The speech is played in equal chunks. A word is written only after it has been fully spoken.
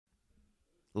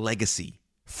legacy,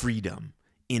 freedom,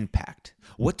 impact.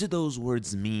 What do those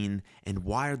words mean, and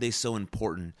why are they so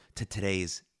important to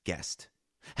today's guest?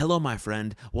 Hello, my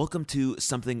friend. Welcome to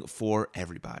Something for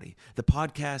Everybody, the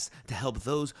podcast to help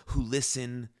those who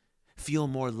listen feel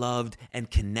more loved and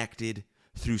connected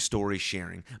through story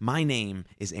sharing. My name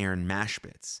is Aaron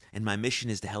Mashbitz, and my mission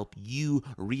is to help you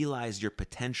realize your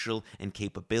potential and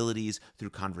capabilities through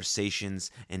conversations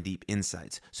and deep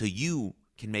insights so you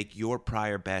can make your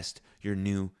prior best your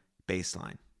new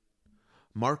baseline.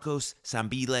 Marcos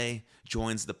Sambile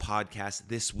joins the podcast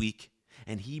this week,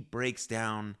 and he breaks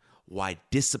down why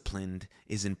discipline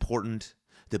is important,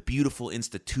 the beautiful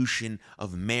institution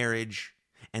of marriage,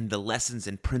 and the lessons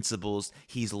and principles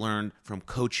he's learned from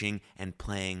coaching and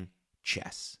playing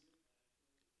chess.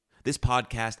 This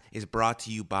podcast is brought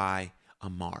to you by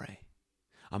Amare.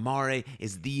 Amare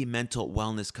is the mental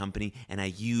wellness company, and I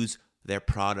use their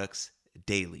products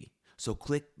daily. So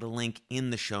click the link in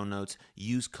the show notes,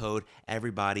 use code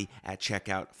EVERYBODY at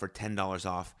checkout for $10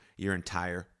 off your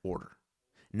entire order.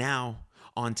 Now,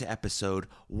 on to episode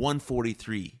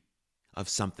 143 of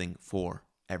Something for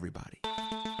Everybody.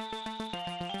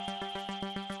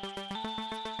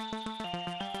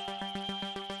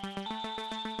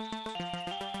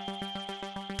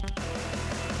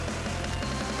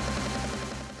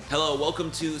 Hello, welcome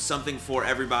to Something for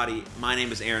Everybody. My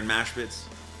name is Aaron Mashbitz.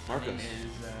 Marcos. My name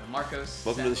is Marcos.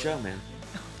 Welcome to the show, man.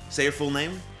 Say your full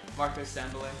name. Marcos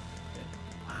Sambile.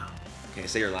 Wow. Okay,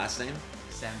 say your last name.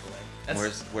 Sambile.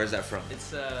 Where's that from? It's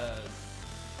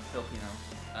Filipino.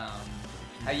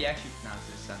 How you actually pronounce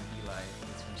it? Sambile.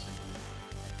 It's from Cebu,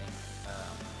 I think.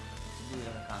 Cebu,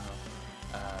 Ilocano.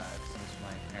 Because most of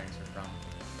my parents are from.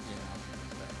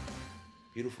 So.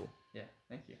 Beautiful. Yeah.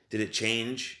 Thank you. Did it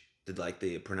change? Did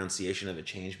the pronunciation of it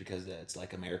change because it's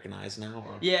Americanized now?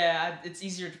 Or? Yeah, it's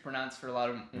easier to pronounce for a lot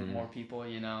of more people,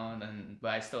 but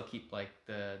I still keep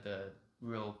the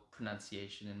real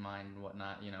pronunciation in mind and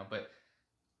whatnot, But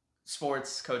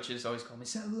sports coaches always call me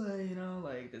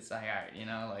Sambile, it's like,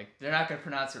 all right, they're not gonna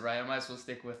pronounce it right. I might as well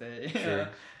stick with it, Sure.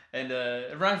 And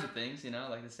it rhymes with things,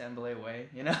 like the Sambile way,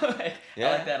 Yeah. I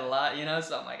like that a lot,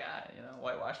 So I'm like,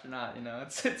 whitewashed or not,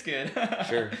 it's good.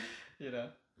 Sure.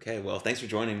 Okay, well, thanks for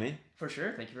joining me. For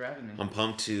sure. Thank you for having me. I'm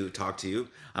pumped to talk to you.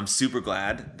 I'm super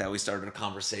glad that we started a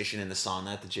conversation in the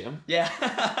sauna at the gym.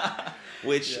 Yeah.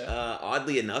 Which,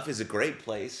 oddly enough, is a great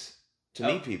place to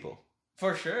meet people.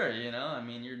 For sure.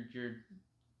 You're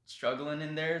struggling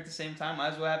in there at the same time.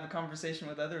 Might as well have a conversation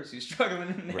with others who's struggling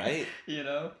in there. Right.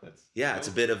 That's cool. It's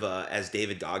a bit of as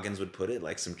David Goggins would put it,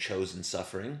 like some chosen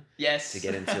suffering. Yes. To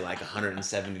get into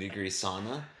 170-degree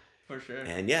sauna. For sure.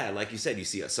 And like you said, you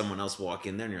see someone else walk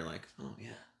in there and you're like, oh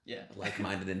yeah, a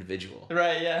like-minded individual.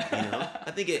 Right, yeah.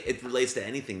 I think it relates to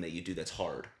anything that you do that's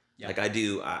hard. Yeah. Like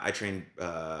I train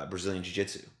Brazilian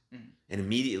Jiu-Jitsu. Mm-hmm. And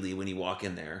immediately when you walk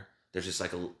in there, there's just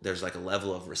there's a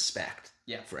level of respect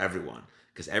for everyone.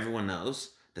 Because everyone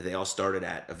knows that they all started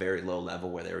at a very low level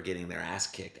where they were getting their ass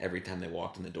kicked every time they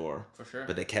walked in the door. For sure.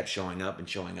 But they kept showing up,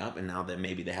 and now that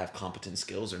maybe they have competent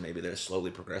skills, or maybe they're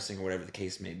slowly progressing, or whatever the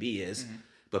case may be is. Mm-hmm.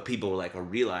 But people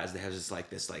realize they have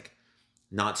this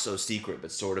not so secret,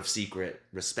 but sort of secret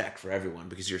respect for everyone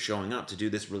because you're showing up to do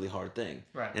this really hard thing.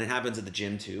 Right. And it happens at the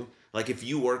gym too. If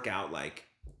you work out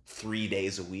 3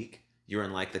 days a week, you're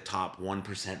in the top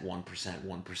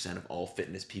 1% of all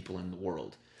fitness people in the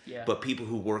world. Yeah. But people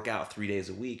who work out 3 days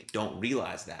a week don't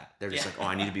realize that. They're just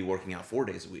I need to be working out 4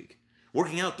 days a week.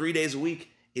 Working out 3 days a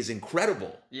week is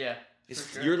incredible. Yeah.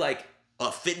 Sure. You're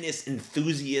a fitness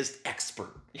enthusiast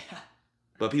expert. Yeah.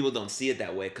 But people don't see it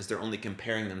that way because they're only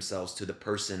comparing themselves to the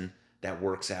person that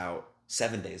works out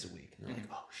 7 days a week. And they're like,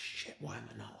 oh shit, why am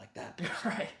I not like that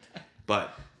person? Right.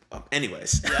 But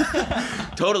anyways,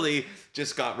 totally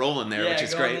just got rolling there, which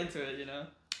is great. Into it,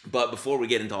 But before we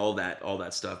get into all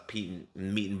that stuff,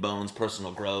 meat and bones,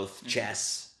 personal growth,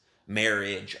 chess,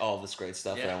 marriage, all this great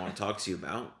stuff that I want to talk to you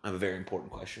about, I have a very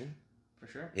important question. For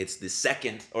sure. It's the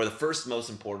second, or the first most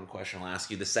important question I'll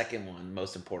ask you. The second one,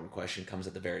 most important question, comes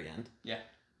at the very end. Yeah.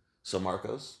 So,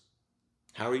 Marcos,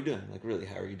 how are you doing? Really,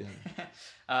 how are you doing?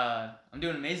 I'm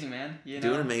doing amazing, man.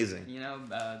 Doing amazing.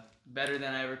 Better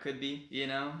than I ever could be,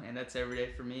 and that's every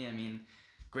day for me.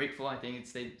 Grateful. I think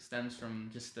it stems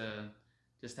from just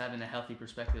having a healthy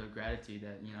perspective of gratitude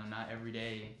that, not every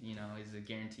day, is a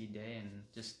guaranteed day, and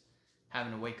just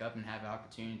having to wake up and have an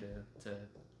opportunity to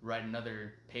write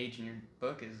another page in your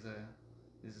book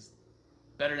is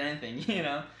better than anything,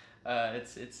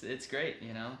 it's great,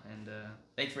 and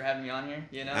thanks for having me on here,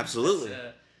 Absolutely.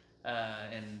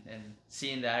 And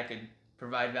seeing that I could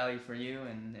provide value for you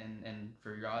and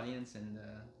for your audience, and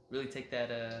really take that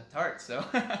to heart. So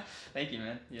thank you,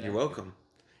 man. You're welcome.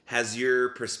 Has your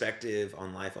perspective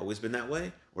on life always been that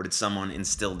way, or did someone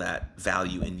instill that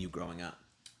value in you growing up?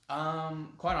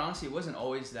 Quite honestly, it wasn't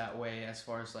always that way as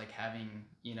far as like having,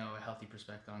 a healthy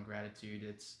perspective on gratitude.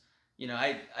 It's,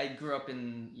 I grew up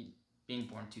in being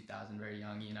born 2000, very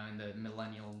young, in the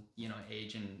millennial,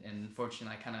 age. And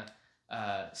unfortunately, I kind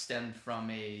of stemmed from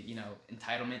a,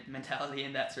 entitlement mentality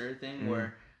and that sort of thing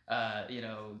where,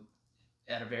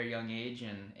 at a very young age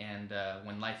and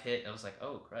when life hit, I was like,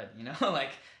 oh crud,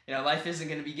 like, life isn't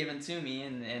going to be given to me.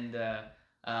 And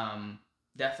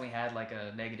definitely had like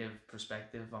a negative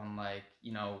perspective on like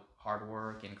hard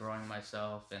work and growing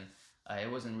myself. And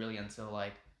it wasn't really until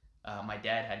like my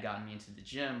dad had gotten me into the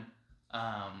gym,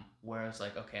 where I was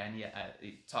like, okay,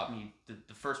 it taught me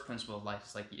the first principle of life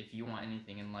is like, if you want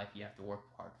anything in life, you have to work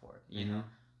hard for it,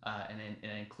 and it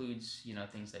includes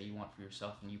things that you want for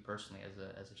yourself and you personally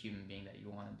as a human being that you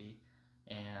want to be.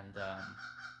 And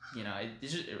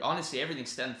honestly, everything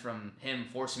stemmed from him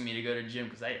forcing me to go to the gym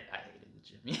because I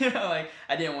hated the gym. Like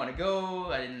I didn't want to go.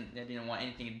 I didn't want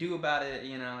anything to do about it.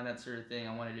 And that sort of thing.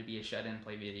 I wanted to be a shut-in,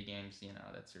 play video games.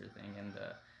 That sort of thing.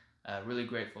 And really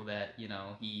grateful that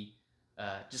he,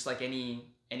 just like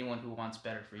anyone who wants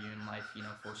better for you in life,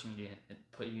 forcing you to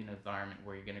put you in an environment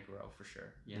where you're gonna grow for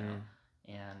sure.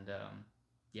 And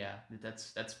yeah,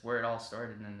 that's where it all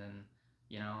started. And then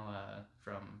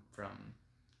from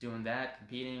doing that,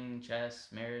 competing, chess,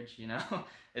 marriage,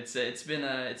 it's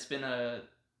been a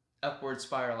upward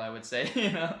spiral, I would say.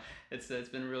 It's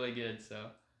been really good. So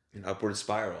An upward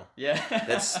spiral. yeah.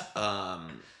 That's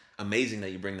amazing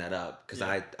that you bring that up, because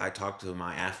Yeah. I talk to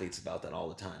my athletes about that all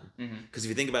the time. Mm-hmm. Because if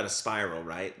you think about a spiral,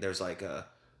 right, there's like a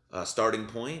starting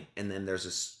point, and then there's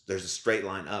a straight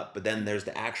line up, but then there's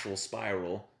the actual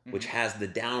spiral, which has the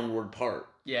downward part.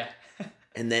 Yeah.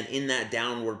 And then in that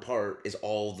downward part is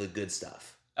all the good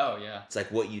stuff. Oh yeah. It's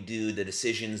like what you do, the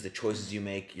decisions, the choices you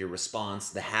make, your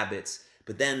response, the habits.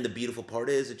 But then the beautiful part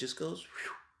is it just goes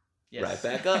Yes. right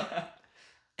back up.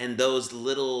 And those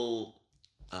little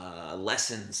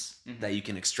lessons that you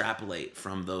can extrapolate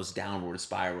from those downward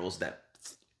spirals that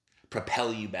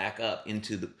propel you back up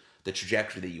into the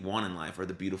trajectory that you want in life are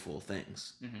the beautiful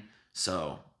things.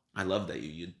 So I love that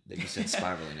you said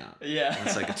spiraling up. Yeah.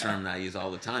 It's like a term that I use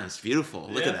all the time. It's beautiful.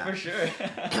 Look at that. For sure.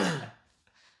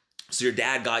 So your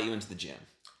dad got you into the gym.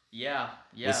 Yeah.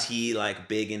 Was he like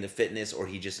big into fitness, or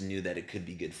he just knew that it could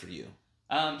be good for you?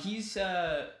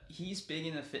 He's big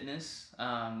into fitness.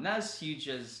 Not as huge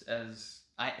as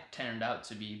I turned out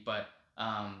to be, but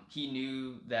he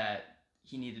knew that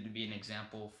he needed to be an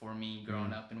example for me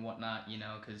growing up and whatnot.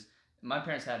 Because my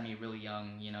parents had me really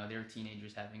young. They were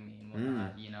teenagers having me and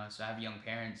whatnot. So I have young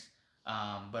parents,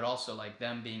 but also like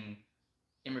them being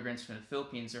immigrants from the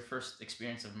Philippines. Their first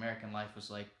experience of American life was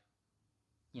like,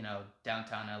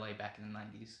 downtown LA back in the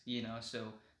 90s.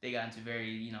 So they got into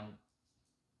very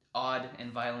odd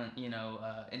and violent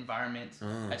environment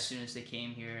as soon as they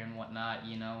came here and whatnot,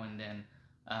 and then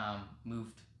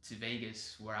moved to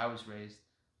Vegas where I was raised,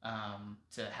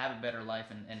 to have a better life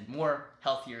and more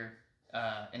healthier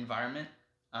environment.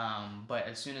 But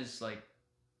as soon as like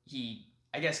he,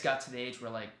 I guess, got to the age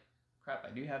where like, crap,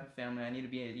 I do have a family, I need to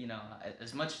be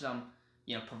as much as I'm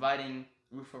providing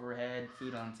roof over head,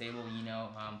 food on the table,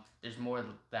 there's more to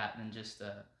that than just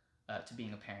to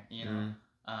being a parent,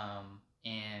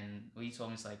 and what he told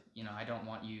me is like, I don't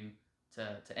want you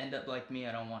to end up like me.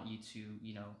 I don't want you to,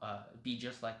 be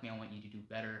just like me. I want you to do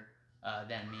better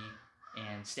than me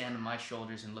and stand on my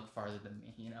shoulders and look farther than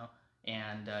me,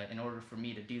 And in order for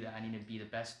me to do that, I need to be the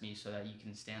best me so that you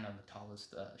can stand on the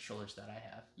tallest shoulders that I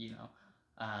have,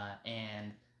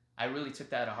 And I really took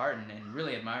that to heart and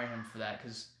really admire him for that,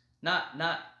 because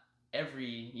not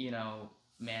every,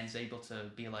 man's able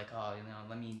to be like, oh,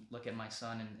 let me look at my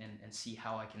son and see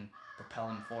how I can propel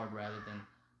him forward rather than,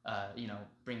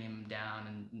 bring him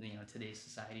down in, today's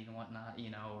society and whatnot,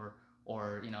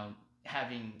 or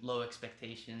having low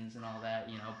expectations and all that,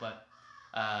 but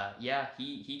yeah,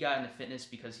 he got into fitness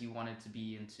because he wanted to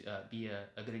be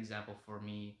a good example for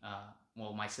me,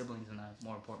 my siblings and I,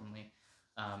 more importantly,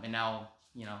 and now,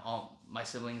 all my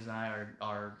siblings and I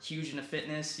are huge into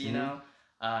fitness,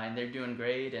 and they're doing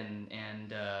great, and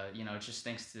it's just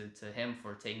thanks to him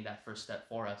for taking that first step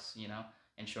for us,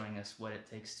 and showing us what it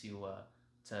takes to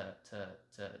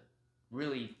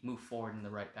really move forward in the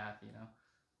right path,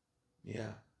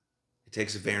 Yeah, it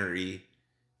takes a very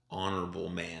honorable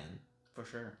man for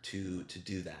sure to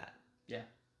do that.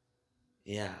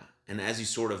 Yeah. And as you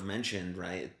sort of mentioned,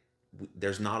 right,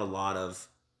 there's not a lot of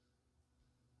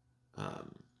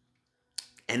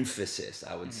emphasis,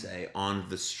 I would say, on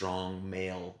the strong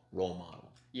male role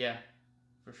model. Yeah,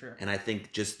 for sure. And I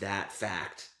think just that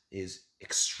fact is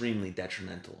extremely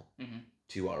detrimental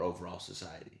to our overall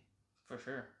society. For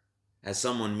sure. As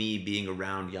someone, me being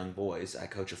around young boys, I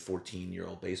coach a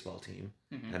 14-year-old baseball team.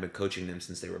 And I've been coaching them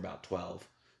since they were about 12.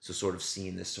 So sort of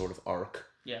seeing this sort of arc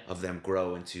of them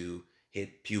grow into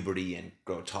hit puberty and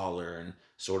grow taller and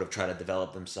sort of try to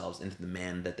develop themselves into the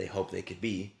man that they hope they could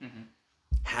be.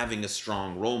 Having a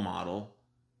strong role model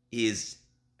is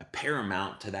a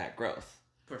paramount to that growth.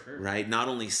 For sure. Right? Not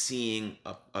only seeing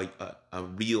a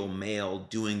real male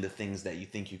doing the things that you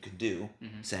think you could do,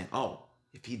 saying, oh,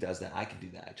 if he does that, I can do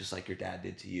that, just like your dad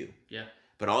did to you. Yeah.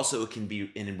 But also it can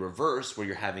be in reverse where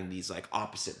you're having these like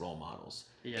opposite role models.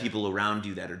 Yeah. People around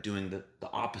you that are doing the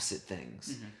opposite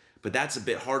things. But that's a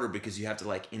bit harder because you have to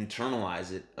like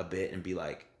internalize it a bit and be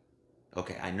like,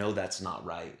 okay, I know that's not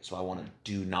right, so I want to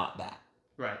do not that.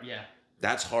 Right, yeah.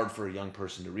 That's hard for a young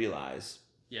person to realize.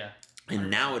 Yeah. 100%.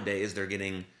 And nowadays they're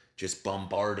getting just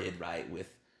bombarded, right, with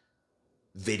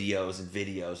videos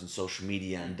and social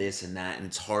media and this and that. And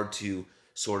it's hard to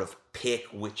sort of pick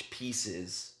which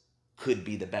pieces could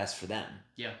be the best for them.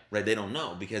 Yeah. Right? They don't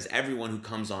know because everyone who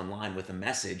comes online with a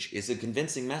message is a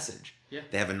convincing message. Yeah.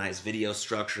 They have a nice video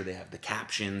structure. They have the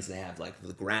captions. They have like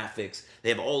the graphics. They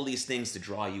have all these things to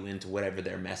draw you into whatever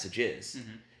their message is.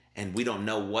 And we don't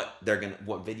know what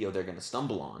video they're gonna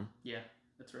stumble on. Yeah,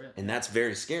 that's right. And that's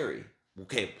very scary.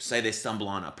 Okay, say they stumble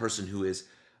on a person who is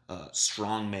a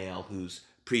strong male who's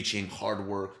preaching hard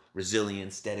work,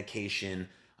 resilience, dedication,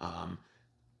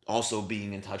 also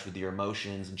being in touch with your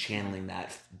emotions and channeling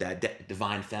that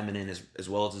divine feminine as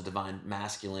well as the divine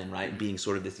masculine, right? Being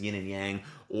sort of this yin and yang,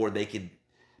 or they could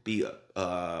be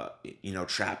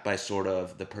trapped by sort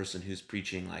of the person who's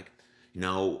preaching like,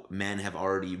 men have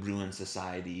already ruined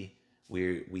society.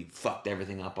 We fucked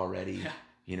everything up already.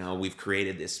 Yeah. We've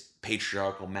created this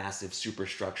patriarchal, massive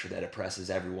superstructure that oppresses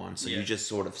everyone. So you just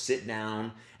sort of sit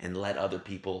down and let other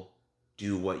people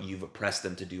do what you've oppressed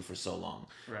them to do for so long.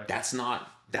 Right. That's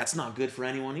not good for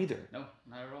anyone either. No,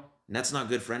 not at all. And that's not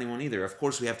good for anyone either. Of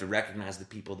course, we have to recognize the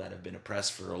people that have been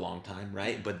oppressed for a long time,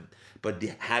 right? But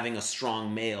having a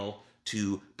strong male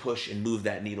to push and move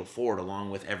that needle forward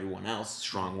along with everyone else,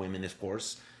 strong women, of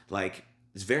course, like,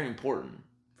 it's very important.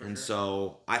 And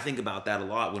so I think about that a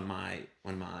lot when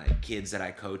my kids that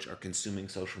I coach are consuming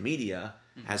social media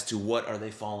as to what are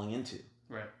they falling into.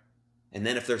 Right. And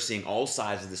then if they're seeing all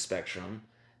sides of the spectrum,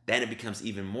 then it becomes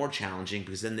even more challenging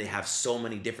because then they have so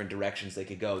many different directions they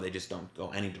could go. They just don't go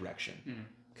any direction.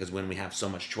 Because when we have so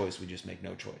much choice, we just make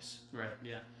no choice. Right,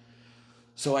 yeah.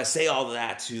 So I say all of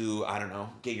that to, I don't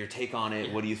know, get your take on it.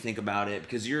 Yeah. What do you think about it?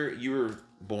 Because you were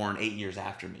born 8 years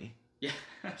after me. Yeah.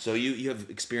 So you have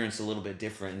experienced a little bit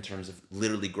different in terms of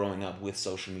literally growing up with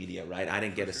social media, right? I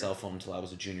didn't get a cell phone until I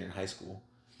was a junior in high school.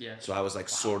 Yeah. So I was like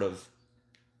sort of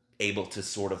able to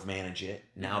sort of manage it.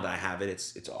 Now that I have it,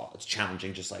 it's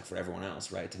challenging just like for everyone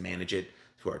else, right? To manage it,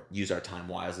 use our time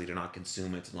wisely, to not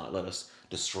consume it, to not let us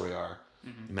destroy our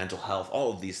mental health,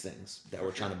 all of these things that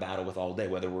we're trying to battle with all day,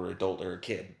 whether we're an adult or a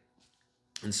kid.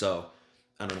 And so,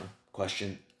 I don't know,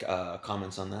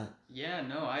 comments on that? Yeah,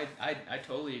 no, I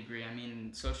totally agree. I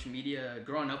mean, social media,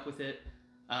 growing up with it,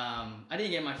 I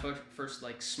didn't get my first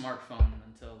like smartphone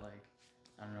until like,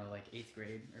 I don't know, like 8th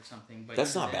grade or something. But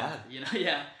that's not bad.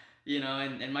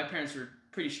 And my parents were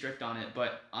pretty strict on it.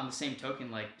 But on the same token,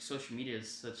 like social media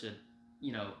is such a,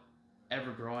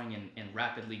 ever growing and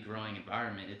rapidly growing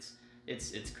environment.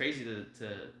 It's crazy to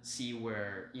see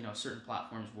where, certain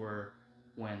platforms were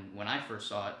when I first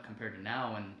saw it compared to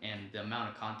now, and the amount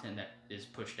of content that is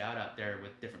pushed out there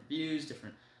with different views,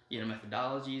 different,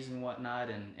 methodologies and whatnot,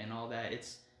 and all that.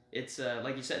 It's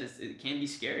like you said, it can be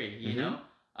scary, you know,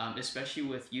 especially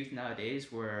with youth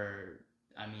nowadays where,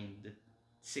 I mean, the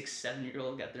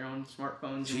 6-7-year-old got their own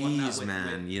smartphones and whatnot with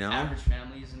average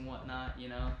families and whatnot,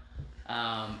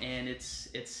 and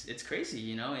it's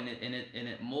crazy, and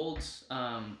it molds,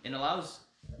 and allows,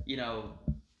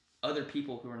 other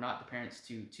people who are not the parents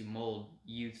to mold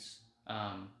youth's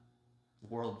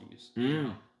worldviews,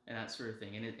 and that sort of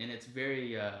thing, and it's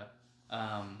very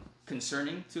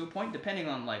concerning to a point, depending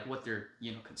on like what they're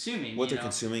consuming,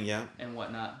 and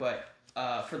whatnot. But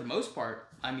for the most part,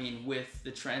 I mean, with the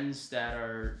trends that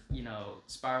are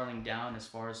spiraling down as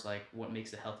far as like what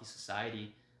makes a healthy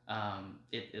society,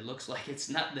 it looks like it's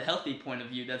not the healthy point of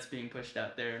view that's being pushed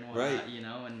out there and whatnot,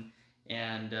 right.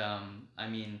 and I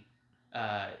mean.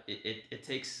 It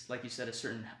takes, like you said, a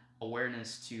certain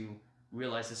awareness to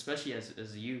realize, especially as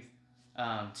a youth,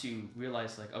 to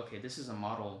realize like, okay, this is a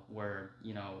model where,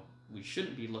 we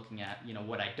shouldn't be looking at,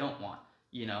 what I don't want,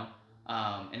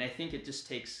 and I think it just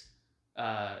takes,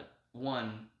 a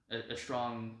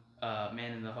strong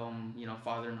man in the home,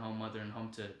 father in home, mother in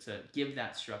home, to give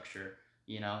that structure,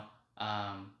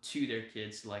 to their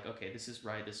kids, like, okay, this is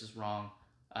right, this is wrong.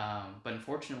 But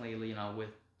unfortunately,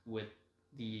 with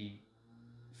the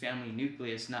family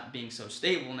nucleus not being so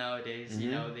stable nowadays, they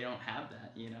don't have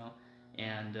that,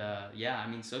 and yeah, I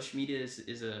mean, social media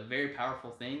is a very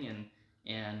powerful thing,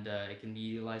 and it can be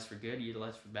utilized for good,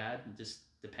 utilized for bad. It just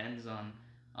depends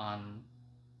on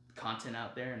content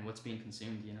out there and what's being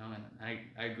consumed, and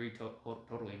I agree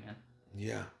totally, man.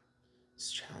 Yeah,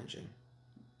 it's challenging.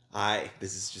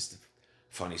 This is just a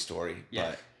funny story,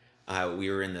 Yeah. but we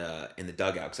were in the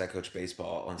dugout because I coach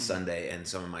baseball on Sunday, and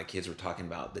some of my kids were talking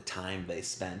about the time they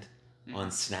spent on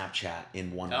Snapchat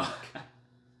in 1 Oh. week.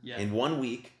 Yeah. In 1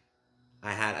 week,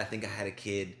 I think I had a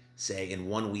kid say in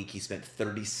 1 week he spent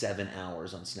 37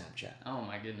 hours on Snapchat. Oh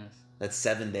my goodness. That's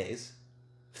 7 days,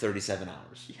 37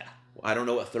 hours. Yeah. I don't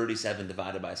know what 37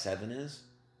 divided by 7 is,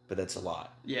 but that's a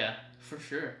lot. Yeah, for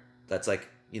sure. That's like,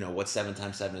 what's 7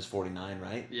 times 7 is 49,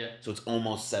 right? Yeah. So it's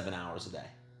almost 7 hours a day.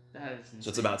 That is insane. So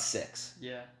it's about 6.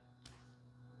 Yeah.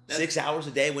 6 hours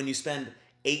a day when you spend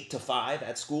 8 to 5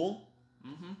 at school.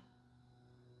 Mm-hmm.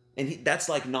 And that's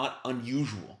like not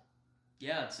unusual.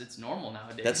 Yeah, it's normal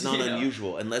nowadays. That's not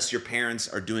unusual unless your parents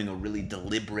are doing a really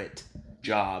deliberate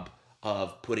job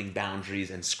of putting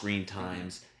boundaries and screen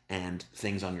times and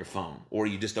things on your phone, or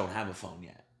you just don't have a phone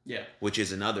yet. Yeah. Which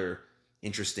is another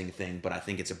interesting thing, but I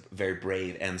think it's a very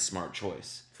brave and smart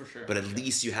choice. For sure. But at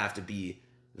least you have to be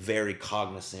very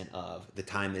cognizant of the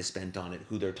time they spent on it,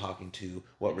 who they're talking to,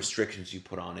 what restrictions you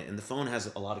put on it. And the phone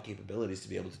has a lot of capabilities to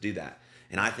be able to do that.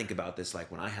 And I think about this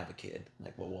like when I have a kid,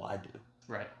 like, what will I do?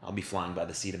 Right. I'll be flying by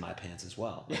the seat of my pants as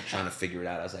well, like trying to figure it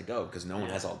out as I go, because no one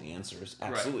has all the answers.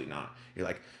 Absolutely not. You're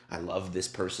like, I love this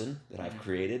person that I've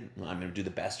created. I'm going to do the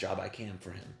best job I can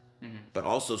for him. Mm-hmm. But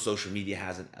also social media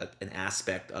has an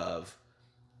aspect of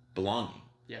belonging.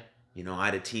 Yeah. I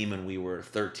had a team when we were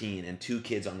 13, and 2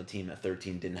 kids on the team at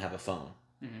 13 didn't have a phone,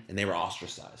 and they were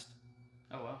ostracized.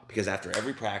 Oh, wow. Because after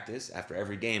every practice, after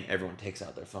every game, everyone takes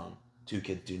out their phone. 2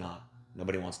 kids do not.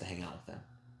 Nobody wants to hang out with them.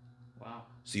 Wow.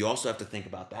 So you also have to think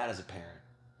about that as a parent.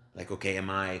 Like, okay, am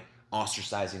I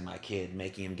ostracizing my kid,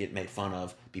 making him get made fun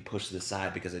of, be pushed to the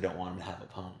side because I don't want him to have a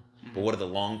phone? But what are the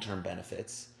long-term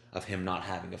benefits of him not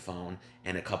having a phone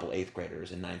and a couple 8th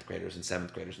graders and 9th graders and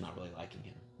 7th graders not really liking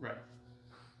him? Right.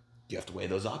 You have to weigh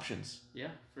those options. Yeah,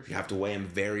 for sure. You have to weigh them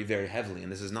very, very heavily.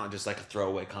 And this is not just like a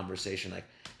throwaway conversation like,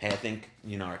 hey, I think,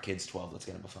 our kid's 12, let's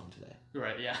get him a phone today.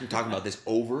 Right, yeah. We're talking about this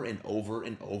over and over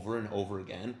and over and over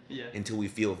again until we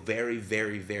feel very,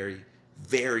 very, very,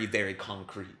 very, very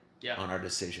concrete on our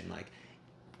decision. Like,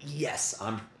 yes,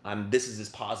 I'm this is as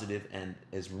positive and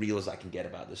as real as I can get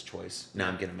about this choice. Now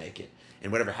I'm going to make it.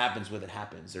 And whatever happens with it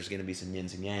happens. There's going to be some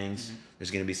yins and yangs.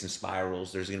 There's going to be some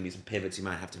spirals. There's going to be some pivots you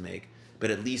might have to make. But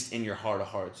at least in your heart of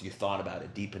hearts, you thought about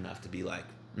it deep enough to be like,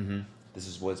 this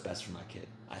is what's best for my kid,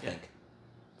 I think.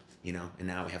 And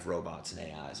now we have robots and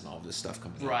AIs and all of this stuff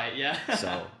coming out. Right, yeah.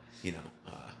 So,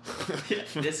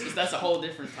 that's a whole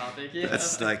different topic.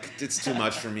 That's like, it's too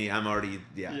much for me. I'm already,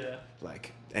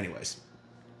 anyways.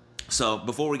 So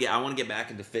before I want to get back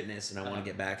into fitness, and I want to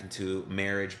get back into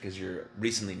marriage, because you're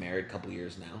recently married, a couple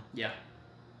years now. Yeah.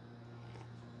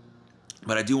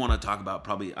 But I do want to talk about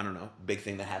probably, I don't know, big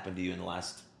thing that happened to you in the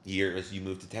last year is you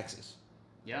moved to Texas.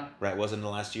 Yeah. Right? Wasn't it the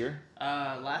last year?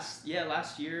 Last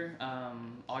year,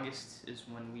 August is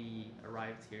when we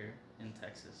arrived here in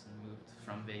Texas and moved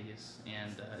from Vegas,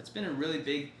 and it's been a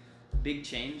really big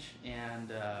change,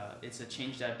 and it's a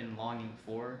change that I've been longing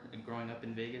for growing up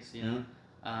in Vegas.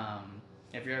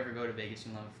 If you ever go to Vegas,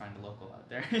 you'll never find a local out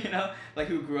there. Like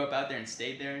who grew up out there and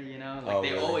stayed there. Like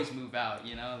they always move out.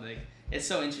 Like it's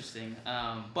so interesting.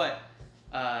 But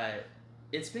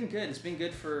it's been good. It's been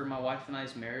good for my wife and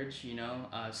I's marriage,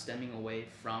 stemming away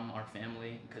from our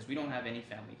family, because we don't have any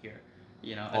family here.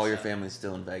 All your family's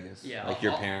still in Vegas? Yeah. Like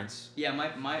your parents? Yeah,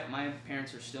 my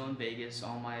parents are still in Vegas.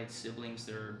 All my siblings,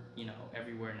 they're,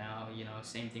 everywhere now.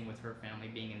 Same thing with her family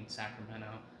being in Sacramento,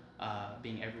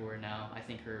 being everywhere now. I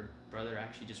think her brother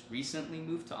actually just recently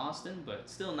moved to Austin, but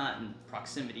still not in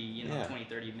proximity, 20,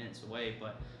 30 minutes away.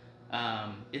 But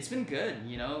it's been good,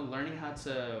 learning how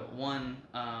to,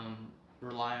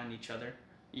 rely on each other,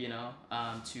 and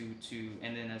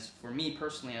then as for me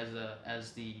personally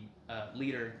as the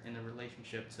leader in the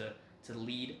relationship, to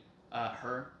lead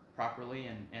her properly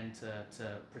and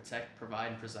to protect, provide,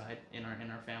 and preside in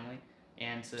our family,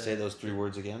 and to say those 3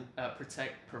 words again.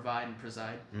 Protect, provide, and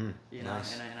preside.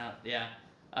 Nice.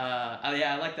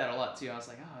 I like that a lot too. I was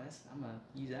like, I'm gonna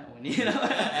use that one.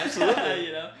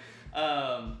 Absolutely.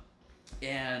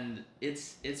 and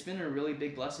it's been a really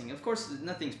big blessing. Of course,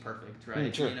 nothing's perfect,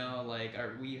 right? Sure. You know, like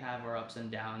we have our ups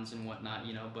and downs and whatnot,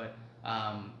 you know. But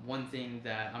one thing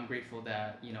that I'm grateful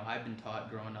that I've been taught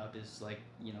growing up is like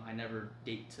I never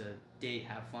date to date,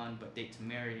 have fun, but date to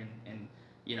marry. And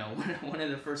one of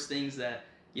the first things that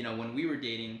when we were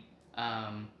dating,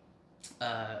 on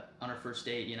our first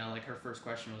date, like her first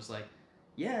question was like,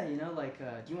 yeah, like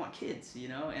do you want kids,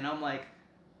 and I'm like,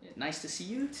 nice to see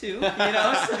you too,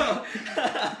 so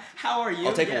how are you?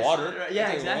 I'll take yes. a water. Yeah, I'll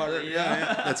take exactly. water.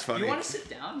 Yeah, that's funny. You want to sit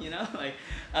down, like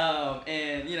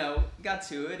and got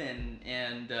to it,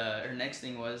 and her next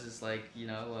thing is like,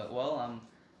 well,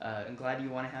 I'm glad you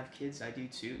want to have kids. I do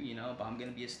too, but I'm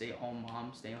gonna be a stay-at-home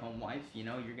mom, stay-at-home wife.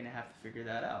 You're gonna have to figure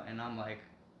that out. And I'm like,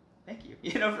 thank you,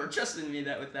 for trusting me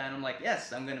with that. And I'm like,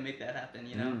 yes, I'm gonna make that happen.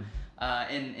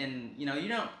 And you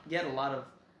don't get a lot of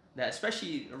that,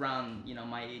 especially around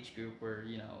my age group, where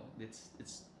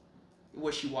it's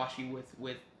wishy-washy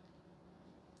with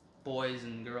boys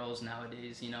and girls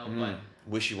nowadays. But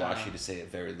wishy-washy to say it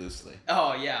very loosely.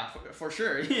 Oh yeah, for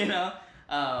sure.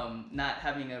 Not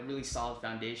having a really solid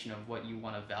foundation of what you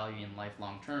want to value in life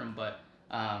long term, but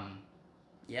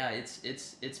yeah,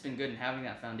 it's been good in having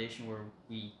that foundation where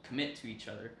we commit to each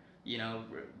other.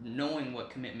 Knowing what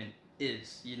commitment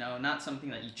is. Not something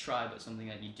that you try, but something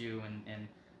that you do. And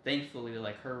thankfully,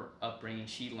 like her upbringing,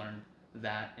 she learned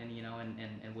that, and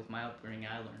and with my upbringing,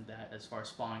 I learned that as far as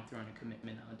following through on a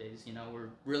commitment nowadays. We're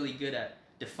really good at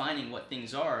defining what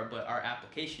things are, but our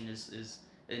application is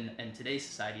in today's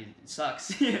society, it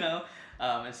sucks.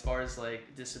 As far as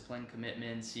like discipline,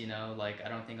 commitments, like I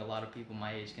don't think a lot of people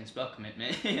my age can spell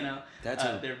commitment.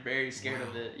 They're very scared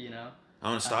of it. I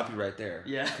want to stop you right there.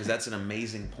 Yeah. Because that's an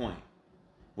amazing point.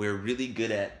 We're really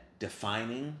good at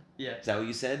defining. Yeah. Is that what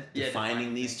you said? Yeah,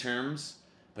 defining these terms,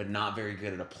 but not very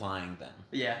good at applying them.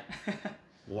 Yeah.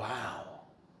 Wow.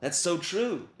 That's so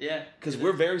true. Yeah. Because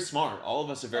we're very smart. All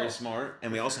of us are very smart.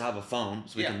 And we also have a phone,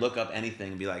 so we can look up anything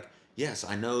and be like, yes,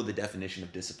 I know the definition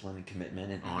of discipline and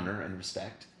commitment and honor and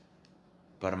respect,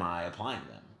 but am I applying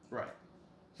them? Right.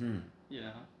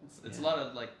 It's a lot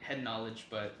of like head knowledge,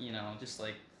 but just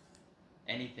like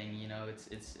anything,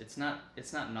 it's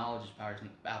not knowledge is power, it's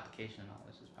application of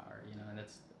knowledge is power, and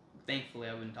that's, thankfully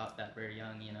I've been taught that very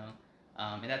young,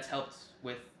 and that's helped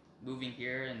with moving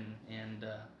here and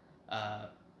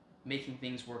making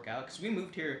things work out, because we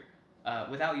moved here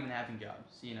without even having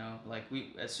jobs, like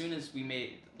as soon as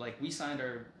we signed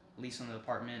our lease on the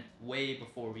apartment way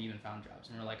before we even found jobs,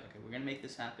 and we're like, okay, we're gonna make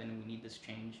this happen, we need this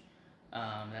change,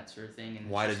 that sort of thing. And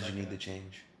why did you need the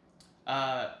change?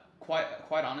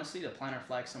 Quite honestly, to plant our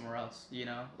flag somewhere else,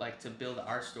 like to build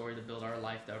our story, to build our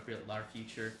life, to build our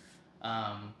future,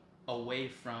 away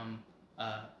from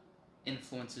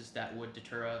influences that would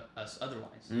deter us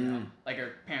otherwise. Like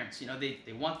our parents,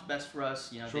 they want the best for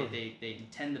us. Sure. they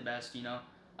intend the best.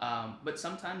 But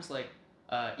sometimes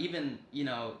even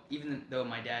though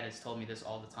my dad has told me this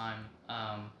all the time,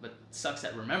 but sucks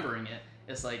at remembering it.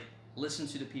 It's like, listen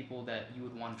to the people that you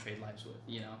would want to trade lives with.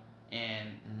 And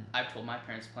I've told my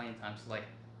parents plenty of times, like,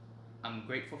 I'm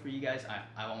grateful for you guys.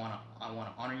 I want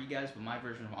to honor you guys, but my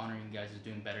version of honoring you guys is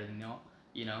doing better than y'all.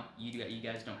 You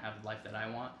guys don't have the life that I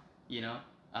want.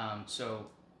 So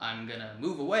I'm gonna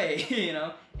move away.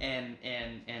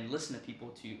 And listen to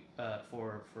people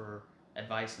for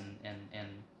advice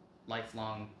and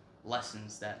lifelong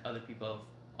lessons that other people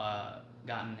have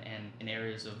gotten in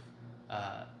areas of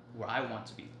where I want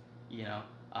to be.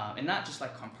 And not just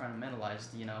like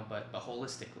compartmentalized, but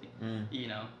holistically,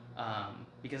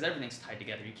 because everything's tied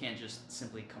together. You can't just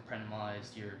simply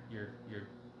compartmentalize your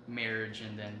marriage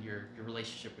and then your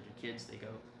relationship with your kids. They go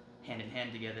hand in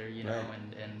hand together, Right.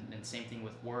 and same thing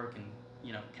with work and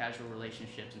casual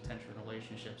relationships, intentional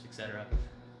relationships, etc.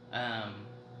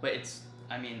 But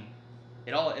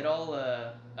it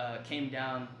all came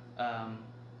down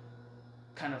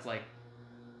kind of like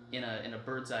in a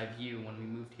bird's eye view when we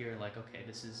moved here. Like, okay,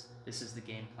 this is the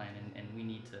game plan, and we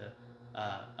need to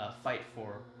fight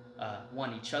for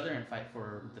each other and fight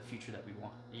for the future that we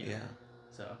want. Yeah.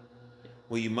 So.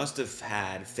 Well, you must have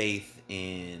had faith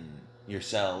in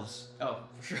yourselves. Oh,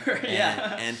 for sure.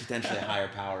 Yeah. And potentially a higher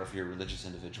power if you're a religious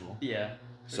individual. Yeah.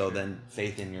 So sure. Then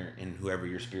faith in whoever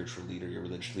your spiritual leader, your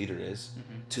religious leader is,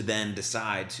 mm-hmm. to then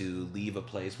decide to leave a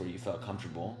place where you felt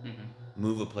comfortable, mm-hmm.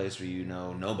 move a place where you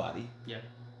know nobody, yeah,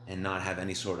 and not have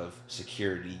any sort of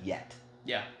security yet.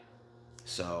 Yeah.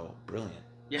 So brilliant.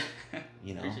 Yeah.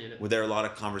 Appreciate it. Were there a lot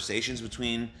of conversations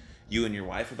between you and your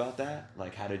wife about that?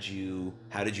 Like, how did you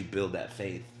build that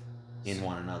faith in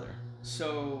one another?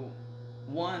 So,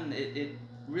 one, it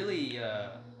really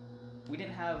we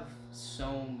didn't have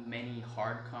so many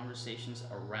hard conversations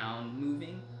around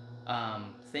moving.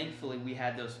 Thankfully, we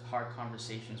had those hard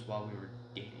conversations while we were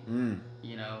dating.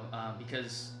 You know,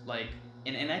 because like,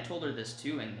 and I told her this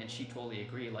too, and she totally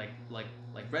agreed. Like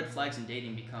red flags in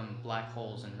dating become black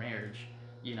holes in marriage.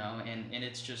 You know, and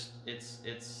it's just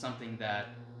it's something that.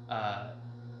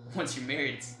 Once you're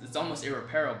married, it's almost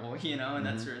irreparable, you know, and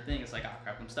that sort of thing. It's like, oh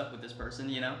crap, I'm stuck with this person,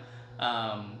 you know,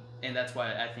 and that's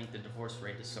why I think the divorce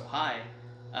rate is so high,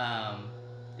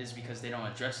 is because they don't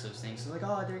address those things. So like,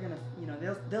 oh, they're gonna, you know,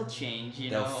 they'll change,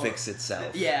 you know, they'll fix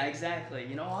itself. Yeah, exactly.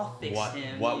 You know, I'll fix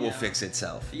him. What will fix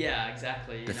itself? Yeah,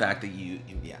 exactly. The fact that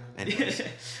yeah. Anyways.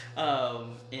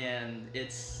 And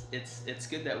it's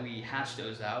good that we hash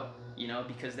those out, you know,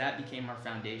 because that became our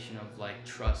foundation of like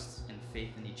trust and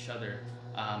faith in each other.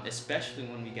 Especially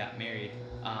when we got married,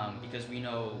 because we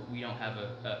know we don't have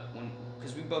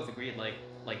because we both agreed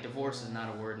like divorce is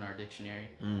not a word in our dictionary.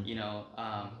 You know,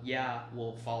 yeah,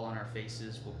 we'll fall on our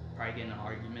faces, we'll probably get into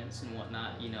arguments and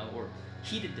whatnot, you know, or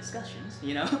heated discussions,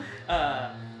 you know,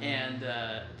 and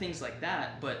things like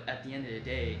that. But at the end of the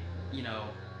day, you know,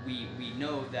 we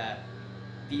know that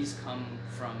these come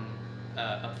from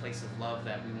a place of love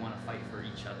that we want to fight for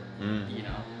each other, you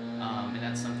know. And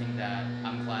that's something that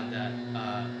I'm glad that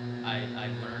I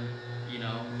learned, you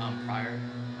know, prior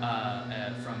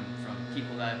from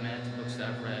people that I've met, books that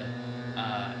I've read,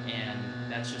 and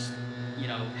that's just, you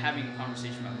know, having a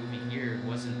conversation about moving here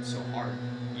wasn't so hard,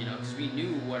 you know, because we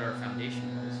knew what our foundation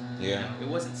was. Yeah. You know, it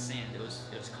wasn't sand; it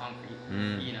was concrete.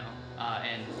 You know,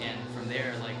 and from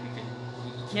there, like you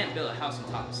can't build a house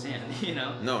on top of sand, you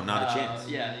know? No, not a chance.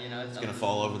 Yeah, you know. It's going to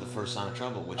fall over the first sign of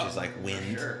trouble, which is like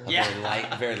wind. Sure.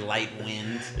 A very light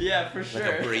wind. Yeah, for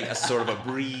sure. Like a sort of a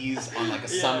breeze on like a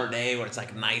summer day where it's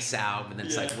like nice out, but then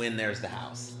it's like when there's the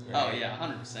house. Right? Oh, yeah,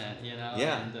 100%, you know?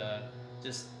 Yeah. And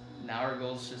just now our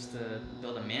goal is just to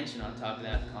build a mansion on top of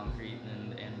that concrete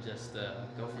and just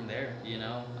go from there, you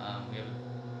know? We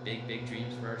have big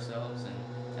dreams for ourselves, and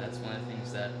that's one of the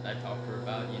things that I talk to her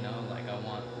about, you know? Like I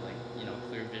want, like, you know,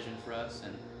 clear vision for us,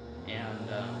 and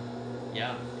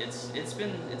yeah, it's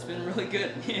been really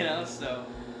good, you know. So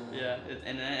yeah,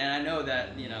 and I know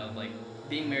that, you know, like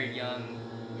being married young,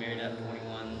 married at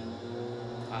 21,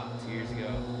 2 years ago,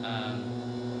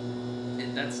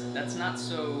 that's not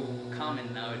so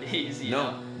common nowadays. You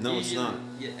know? No, it's not.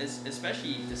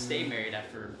 Especially to stay married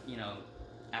after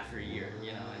a year,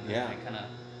 you know. And yeah. I kind of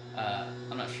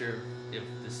I'm not sure if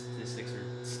the statistics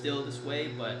are still this way,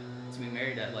 but to be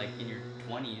married at like in your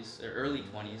 20s or early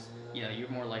 20s, you know, you're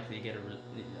more likely to get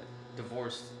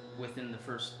divorced within the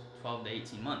first 12 to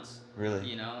 18 months. Really?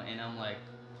 You know, and I'm like,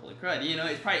 holy crud, you know,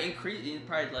 it's probably increased, it's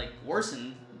probably like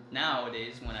worsened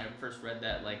nowadays when I first read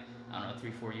that, like, I don't know,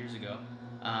 3-4 years ago.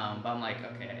 But I'm like,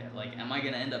 okay, like, am I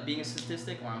going to end up being a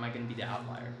statistic, or am I going to be the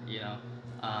outlier, you know?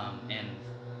 And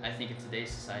I think in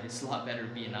today's society, it's a lot better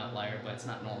to be an outlier, but it's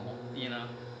not normal, you know?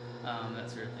 That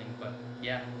sort of thing. But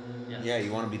yeah. Yeah,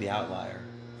 you want to be the outlier.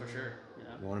 For sure, you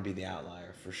know? You want to be the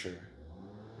outlier, for sure.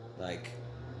 Like,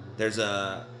 there's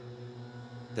a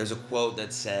quote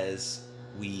that says,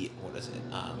 what is it?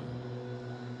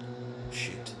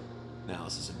 Shoot. Now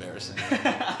this is embarrassing. Man,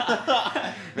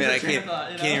 I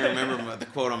can't even remember the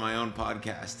quote on my own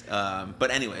podcast.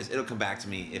 But anyways, it'll come back to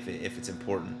me if it's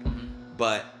important. Mm-hmm.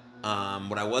 But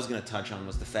what I was going to touch on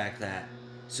was the fact that,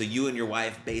 so you and your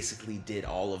wife basically did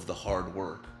all of the hard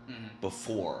work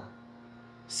before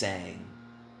saying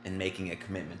and making a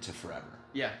commitment to forever.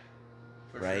 Yeah.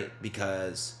 Right? Sure.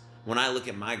 Because when I look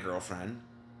at my girlfriend,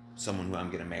 someone who I'm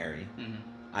going to marry,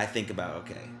 I think about,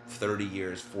 okay, 30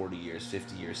 years, 40 years,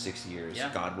 50 years, 60 years,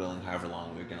 God willing, however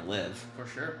long we're going to live. For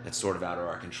sure. That's sort of out of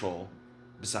our control.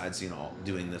 Besides, you know,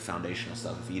 doing the foundational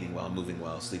stuff of eating well, moving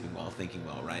well, sleeping well, thinking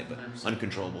well, right? But 100%.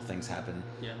 Uncontrollable things happen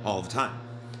all the time.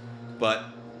 But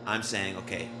I'm saying,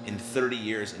 okay, in 30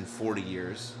 years, in 40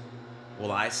 years,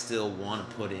 will I still want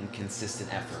to put in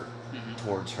consistent effort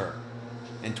towards her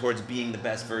and towards being the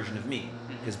best version of me?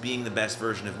 Because being the best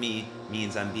version of me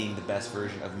means I'm being the best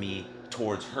version of me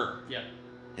towards her. Yeah.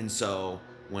 And so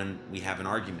when we have an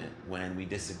argument, when we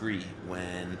disagree,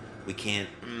 when we can't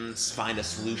find a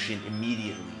solution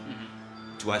immediately,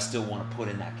 do I still want to put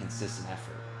in that consistent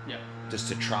effort? Yeah. Just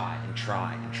to try and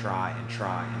try and try and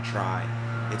try and try.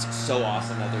 It's so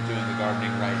awesome that they're doing the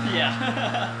gardening right now.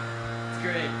 Yeah. It's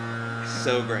great.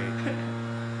 So great.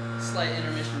 Slight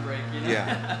intermission break, you know?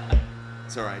 Yeah.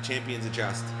 It's all right. Champions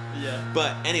adjust. Yeah.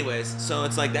 But anyways, so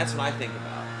it's like, that's what I think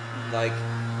about. Like,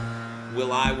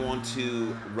 will I want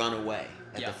to run away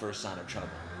at the first sign of trouble?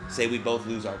 Say we both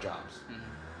lose our jobs.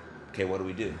 Okay, what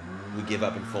do? We give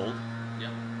up and fold?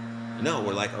 Yeah. No,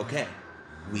 we're like, okay,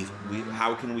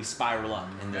 how can we spiral up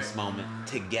in this moment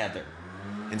together?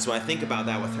 And so I think about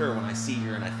that with her when I see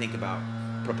her, and I think about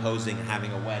proposing and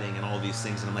having a wedding and all these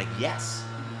things, and I'm like, yes,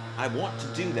 I want to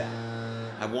do that.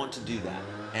 I want to do that.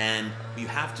 And you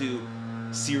have to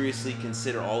seriously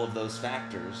consider all of those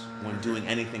factors when doing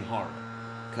anything hard.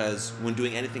 Because when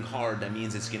doing anything hard, that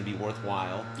means it's going to be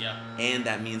worthwhile. Yeah. And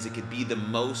that means it could be the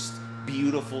most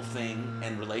beautiful thing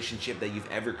and relationship that you've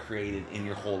ever created in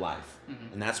your whole life.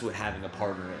 Mm-hmm. And that's what having a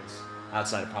partner is.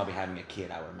 Outside of probably having a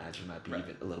kid, I would imagine might be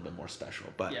even a little bit more special.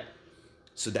 But yeah.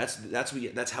 So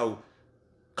that's how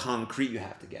concrete you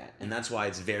have to get. And that's why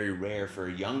it's very rare for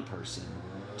a young person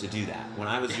to do that. When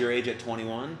I was your age at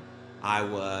 21, I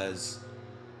was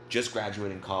just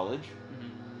graduating college.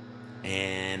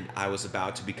 And I was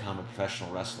about to become a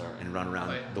professional wrestler and run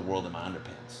around the world in my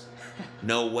underpants.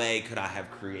 No way could I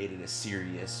have created a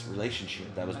serious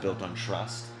relationship that was built on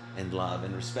trust and love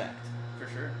and respect. For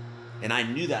sure. And I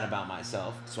knew that about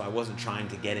myself, so I wasn't trying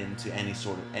to get into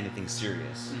anything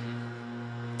serious.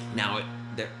 Mm-hmm. Now,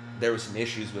 there were some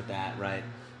issues with that, right?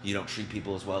 You don't treat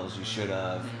people as well as you should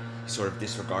have. You sort of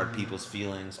disregard people's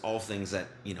feelings, all things that,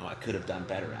 I could have done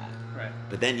better at. Right.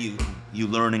 But then you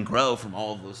learn and grow from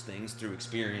all of those things through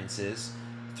experiences,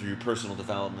 through personal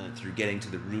development, through getting to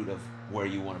the root of where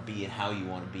you want to be and how you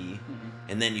want to be. Mm-hmm.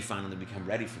 And then you finally become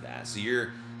ready for that. So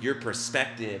your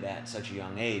perspective at such a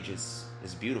young age is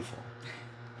beautiful.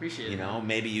 Appreciate it.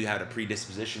 Maybe you had a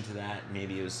predisposition to that.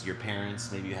 Maybe it was your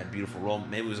parents. Maybe you had beautiful role.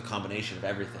 Maybe it was a combination of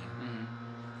everything. Mm-hmm.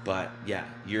 But yeah,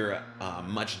 you're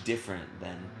much different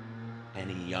than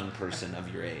any young person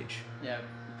of your age. Yeah,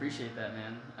 appreciate that,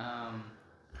 man.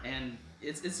 And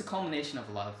it's a culmination of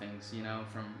a lot of things,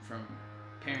 from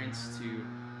parents to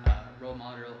role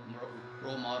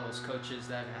models, coaches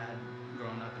that I had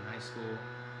growing up in high school,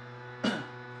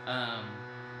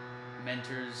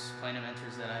 mentors, plenty of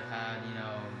mentors that I've had,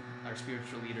 our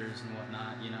spiritual leaders and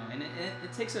whatnot, and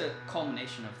it takes a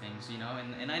culmination of things,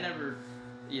 and I never,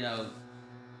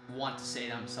 want to say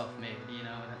that I'm self-made, and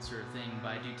that sort of thing, but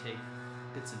I do take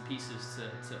bits and pieces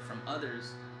to from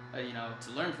others,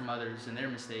 to learn from others and their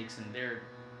mistakes and their,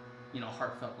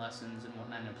 heartfelt lessons and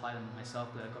whatnot, and apply them to myself.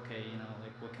 Like, okay,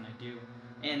 what can I do?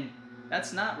 And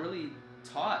that's not really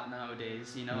taught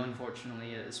nowadays,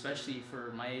 unfortunately, especially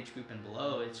for my age group and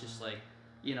below. It's just like,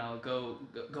 go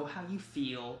how you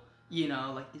feel,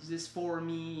 is this for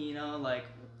me, like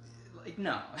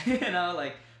no,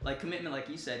 like commitment, like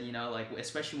you said,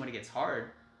 especially when it gets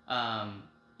hard,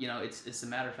 it's a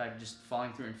matter of fact just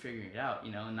following through and figuring it out,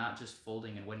 and not just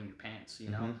folding and wetting your pants,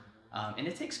 Mm-hmm. And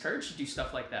it takes courage to do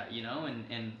stuff like that,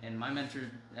 and my mentor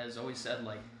has always said,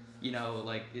 like,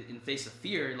 in face of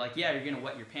fear, like, yeah, you're gonna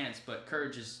wet your pants, but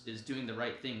courage is doing the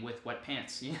right thing with wet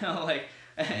pants, like,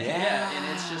 yeah, and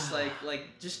it's just like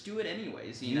just do it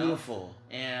anyways, Beautiful.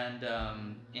 And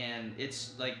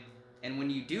it's like, and when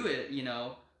you do it,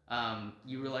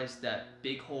 you realize that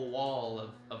big whole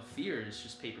wall of fear is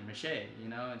just paper mache, and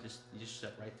you just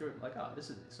step right through it, like, oh, this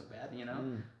isn't so bad,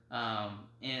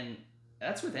 and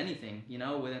that's with anything,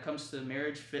 when it comes to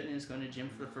marriage, fitness, going to the gym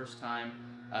for the first time,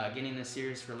 getting in a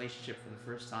serious relationship for the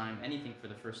first time, anything for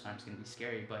the first time is going to be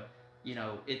scary, but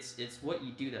it's what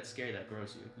you do that's scary that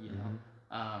grows you,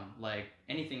 like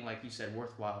anything, like you said,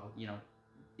 worthwhile,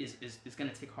 is going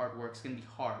to take hard work. It's going to be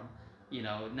hard,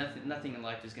 nothing in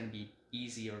life is going to be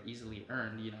easy or easily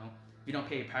earned, if you don't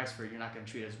pay a price for it, you're not going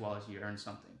to treat it as well as you earn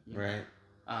something, right?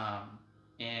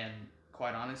 And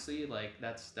quite honestly, like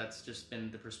that's just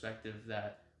been the perspective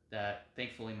that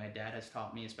thankfully my dad has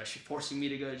taught me, especially forcing me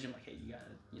to go to the gym. Like, hey, you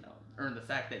gotta earn the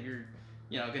fact that you're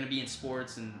going to be in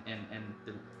sports and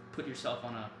put yourself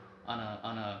on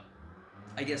a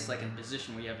I guess like in a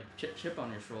position where you have a chip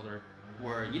on your shoulder,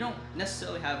 where you don't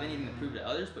necessarily have anything to prove to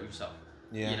others but yourself.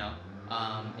 Yeah.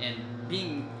 And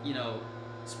being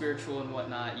spiritual and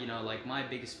whatnot, like my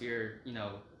biggest fear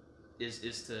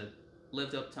is to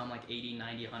live up till I'm like 80,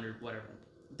 90, 100, whatever.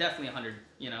 Definitely 100,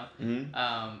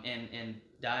 Mm-hmm. And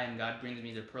die, and God brings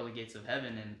me to the pearly gates of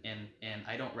heaven, and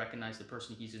I don't recognize the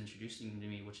person He's introducing to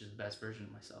me, which is the best version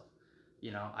of myself.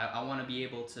 I want to be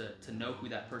able to know who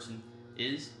that person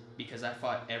is, because I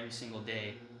fought every single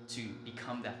day to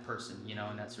become that person,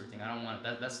 and that sort of thing. I don't want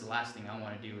that's the last thing I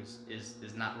want to do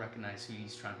is not recognize who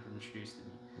He's trying to introduce to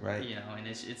me. Right. And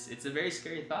it's a very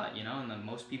scary thought, and then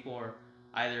most people are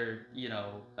either,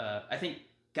 I think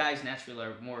guys naturally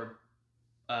are more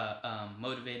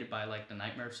motivated by like the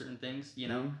nightmare of certain things,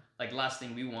 Mm-hmm. like the last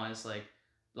thing we want is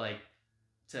like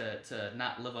to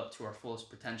not live up to our fullest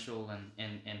potential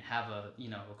and have a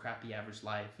crappy average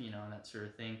life, and that sort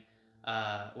of thing.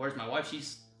 Whereas my wife,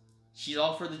 she's she's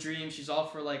all for the dream. She's all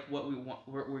for like what we want,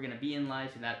 we're gonna be in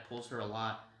life, and that pulls her a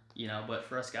lot, you know. But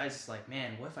for us guys, it's like,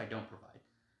 man, what if I don't provide?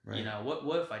 Right. You know,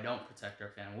 what if I don't protect our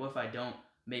family? What if I don't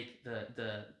make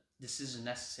the decision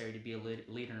necessary to be a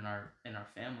leader in our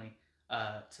family,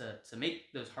 to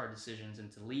make those hard decisions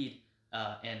and to lead,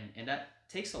 and that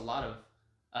takes a lot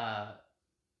of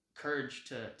courage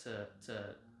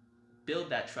to build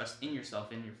that trust in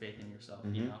yourself, in your faith in yourself,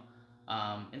 you know.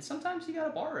 And sometimes you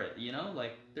gotta borrow it, you know.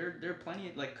 Like there are plenty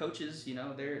of like coaches, you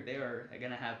know, they are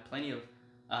gonna have plenty of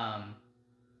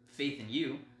faith in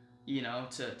you, you know,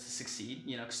 to succeed,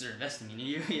 you know, because they're investing in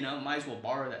you, you know. Might as well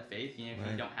borrow that faith, you know,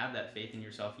 if you don't have that faith in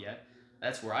yourself yet.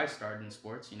 That's where I started in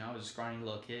sports, you know. I was a scrawny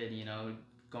little kid, you know,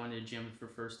 going to the gym for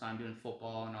the first time, doing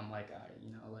football, and I'm like,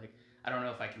 you know, like I don't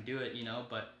know if I can do it, you know.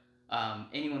 But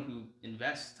anyone who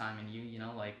invests time in you, you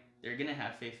know, like they're gonna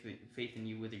have faith in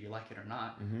you whether you like it or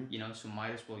not, you know. So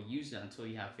might as well use it until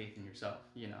you have faith in yourself,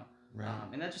 you know.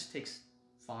 And that just takes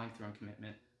following through and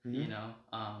commitment, you know,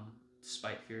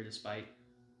 despite fear, despite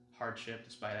hardship,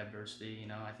 despite adversity, you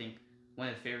know. I think one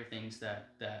of the favorite things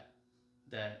that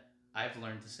I've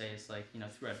learned to say is like, you know,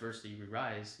 through adversity we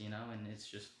rise, you know. And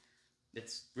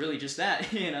it's really just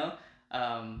that, you know.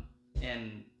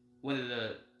 And one of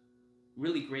the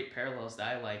really great parallels that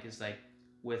I like is like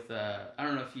with I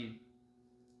don't know if you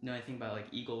know anything about like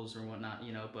eagles or whatnot,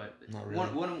 you know, but Not really.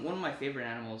 one of my favorite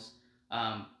animals,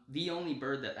 the only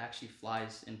bird that actually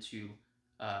flies into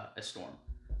a storm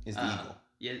Is the eagle.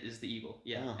 Yeah, is the eagle.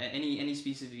 Yeah. Oh. Any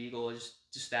species of eagle is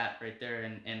just that right there.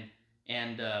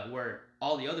 And where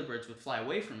all the other birds would fly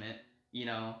away from it, you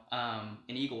know, an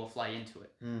eagle will fly into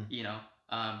it, you know,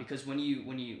 because when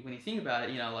you think about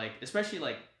it, you know, like especially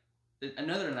like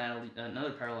another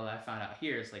parallel I found out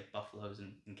here is like buffaloes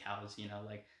and cows, you know.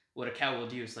 Like what a cow will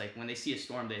do is like when they see a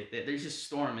storm, there's just a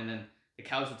storm, and then the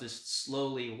cows will just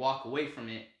slowly walk away from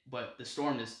it, but the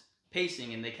storm is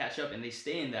pacing and they catch up and they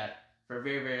stay in that for a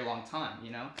very, very long time,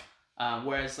 you know.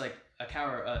 Whereas like a cow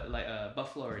or like a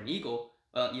buffalo or an eagle,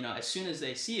 you know, as soon as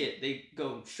they see it, they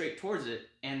go straight towards it,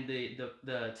 and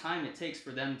the time it takes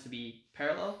for them to be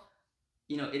parallel,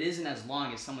 you know, it isn't as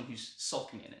long as someone who's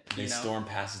sulking in it. The you know? storm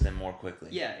passes them more quickly.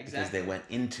 Yeah, exactly. Because they went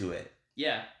into it.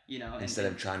 Yeah, you know. Instead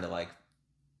of trying to like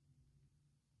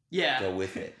go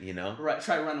with it, you know? Right,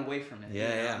 try to run away from it.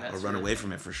 Yeah, you know? Or run away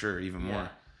from it for sure, even more.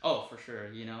 Oh, for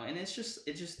sure, you know. And it's just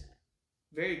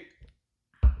very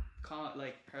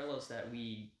like parallels that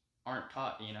we aren't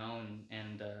taught, you know,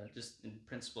 and just in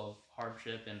principle of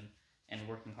hardship and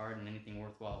working hard, and anything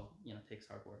worthwhile, you know, takes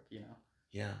hard work, you know.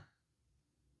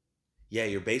 Yeah,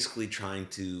 you're basically trying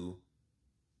to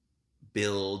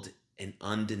build an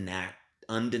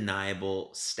undeniable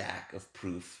stack of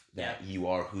proof that you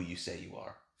are who you say you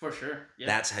are. For sure. Yeah.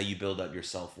 That's how you build up your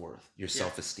self-worth, your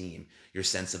self-esteem, your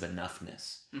sense of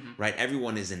enoughness, right?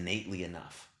 Everyone is innately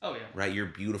enough. Oh, yeah. Right? You're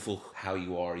beautiful how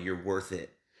you are. You're worth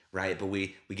it, right? But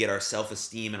we get our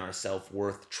self-esteem and our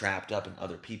self-worth trapped up in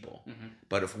other people.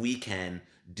 But if we can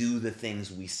do the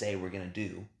things we say we're going to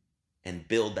do and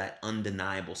build that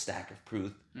undeniable stack of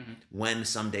proof, when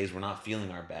some days we're not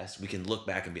feeling our best, we can look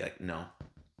back and be like, no,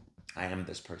 I am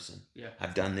this person. Yeah.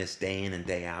 I've done this day in and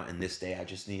day out, and this day I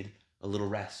just need a little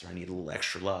rest, or I need a little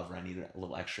extra love, or I need a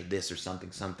little extra this or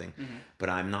something. But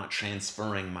I'm not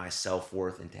transferring my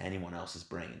self-worth into anyone else's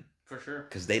brain. For sure.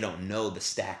 Because they don't know the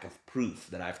stack of proof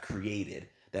that I've created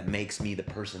that makes me the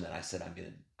person that I said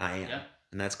I am. Yeah.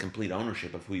 And that's complete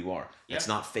ownership of who you are. Yeah. That's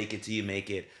not fake it till you make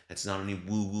it. That's not any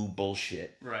woo-woo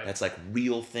bullshit. Right. That's like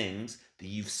real things that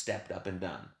you've stepped up and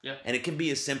done. Yeah. And it can be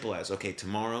as simple as, okay,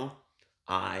 tomorrow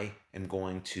I am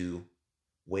going to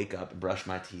wake up and brush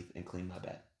my teeth and clean my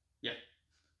bed. Yeah.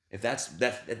 If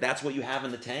that's what you have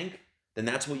in the tank, then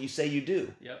that's what you say you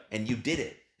do. Yep. And you did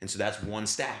it. And so that's one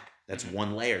stack. That's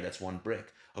one layer. That's one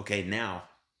brick. Okay, now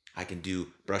I can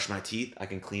brush my teeth, I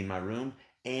can clean my room,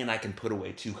 and I can put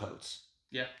away 2 coats.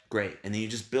 Yeah. Great. And then you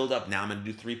just build up. Now I'm going to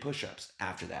do 3 push-ups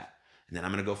after that. And then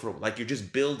I'm going to go for, like, you're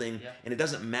just building. Yeah. And it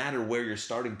doesn't matter where your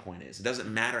starting point is. It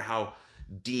doesn't matter how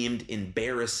deemed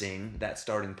embarrassing that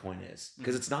starting point is.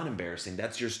 Because it's not embarrassing.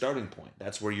 That's your starting point.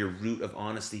 That's where your root of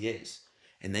honesty is.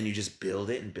 And then you just build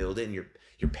it, and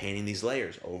you're painting these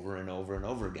layers over and over and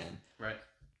over again. Right.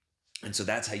 And so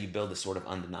that's how you build a sort of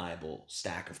undeniable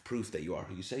stack of proof that you are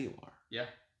who you say you are. Yeah.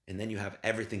 And then you have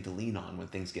everything to lean on when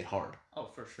things get hard. Oh,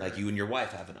 for sure. Like you and your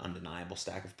wife have an undeniable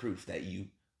stack of proof that you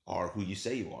are who you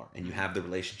say you are, and you have the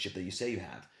relationship that you say you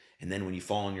have. And then when you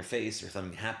fall on your face, or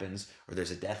something happens, or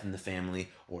there's a death in the family,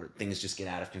 or things just get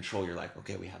out of control, you're like,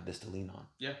 okay, we have this to lean on.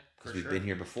 Yeah. Because we've been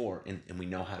here before, and we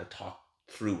know how to talk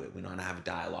through it. We know how to have a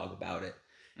dialogue about it.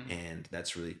 and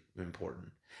that's really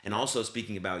important. And also,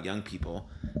 speaking about young people,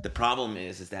 the problem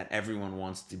is that everyone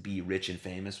wants to be rich and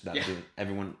famous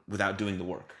without doing the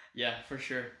work. Yeah, for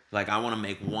sure. Like, I want to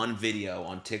make one video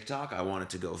on TikTok. I want it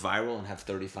to go viral and have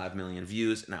 35 million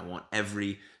views, and I want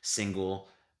every single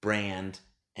brand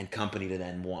and company to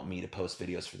then want me to post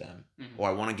videos for them. Or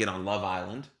I want to get on Love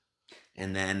Island,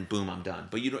 and then boom, I'm done.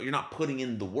 But you're not putting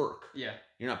in the work. Yeah.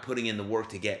 You're not putting in the work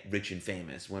to get rich and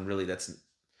famous, when really that's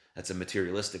a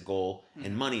materialistic goal.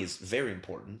 And money is very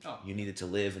important. You need it to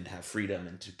live and to have freedom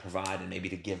and to provide and maybe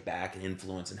to give back and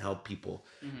influence and help people.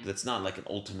 But it's not like an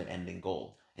ultimate ending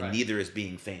goal. And neither is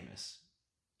being famous.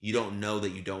 You don't know that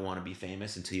you don't want to be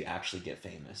famous until you actually get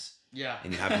famous. Yeah.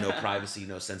 And you have no privacy,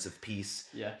 no sense of peace.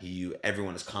 Yeah.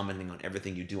 Everyone is commenting on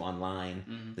everything you do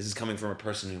online. This is coming from a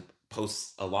person who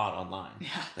posts a lot online.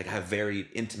 Yeah. Like, I have very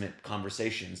intimate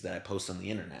conversations that I post on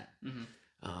the internet.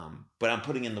 But I'm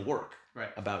putting in the work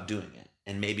about doing it.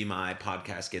 And maybe my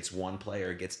podcast gets 1 play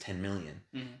or gets 10 million.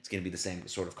 It's going to be the same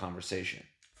sort of conversation.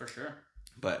 For sure.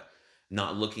 But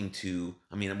not looking to,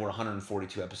 I mean, we're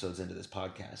 142 episodes into this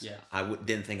podcast. Yeah. I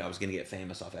didn't think I was going to get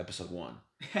famous off episode 1.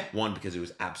 One, because it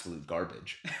was absolute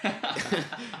garbage.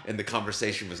 And the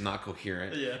conversation was not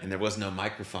coherent. Yeah. And there was no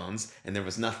microphones and there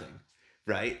was nothing.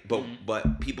 Right? But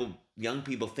young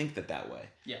people think that way.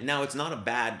 Yeah. Now, it's not a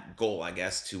bad goal, I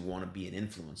guess, to want to be an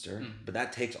influencer, but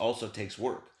that also takes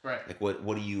work. Right. Like,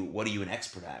 what are you an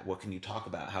expert at? What can you talk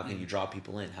about? How can you draw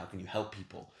people in? How can you help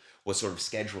people? What sort of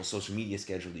social media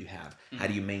schedule do you have? How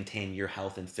do you maintain your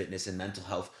health and fitness and mental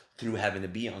health through having to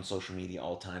be on social media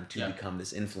all the time to become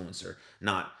this influencer?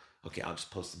 Not, okay, I'll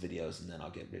just post the videos and then I'll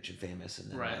get rich and famous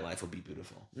and then my life will be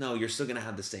beautiful. No, you're still going to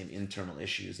have the same internal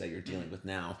issues that you're dealing with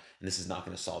now, and this is not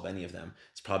going to solve any of them.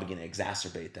 It's probably going to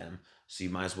exacerbate them. So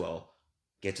you might as well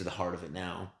get to the heart of it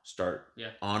now. Start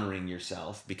honoring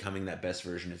yourself, becoming that best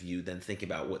version of you, then think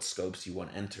about what scopes you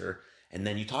want to enter, and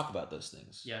then you talk about those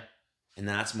things. Yeah. And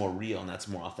that's more real and that's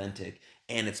more authentic,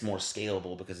 and it's more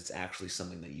scalable because it's actually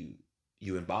something that you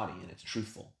embody, and it's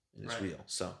truthful and it's real.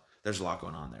 So there's a lot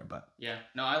going on there, but yeah,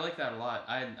 no, I like that a lot.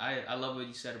 I love what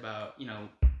you said about,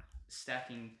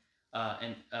 stacking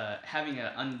and having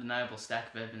an undeniable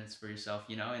stack of evidence for yourself,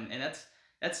 and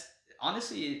that's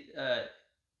honestly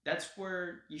that's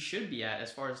where you should be at,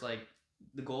 as far as like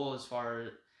the goal,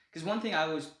 because one thing I've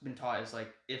always been taught is,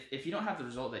 like, if you don't have the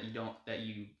result that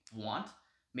you want,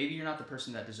 maybe you're not the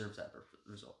person that deserves that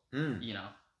result. And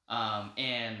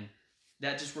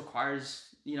that just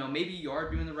requires, maybe you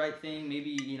are doing the right thing.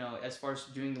 Maybe, as far as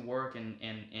doing the work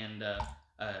and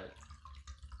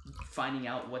finding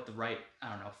out what the right,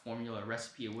 formula or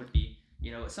recipe it would be.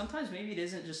 Sometimes maybe it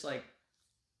isn't just like,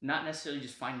 not necessarily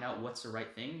just finding out what's the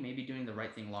right thing. Maybe doing the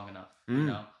right thing long enough.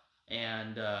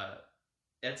 And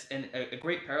that's a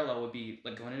great parallel would be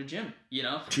like going to the gym.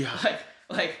 Yeah.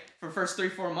 Like for the first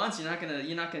 3-4 months, you're not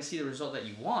gonna see the result that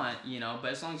you want.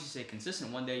 But as long as you stay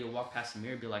consistent, one day you'll walk past the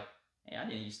mirror and be like, hey, I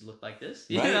didn't used to look like this.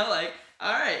 Like,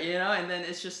 all right, and then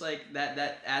it's just like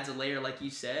that adds a layer, like you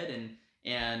said, and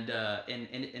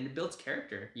it builds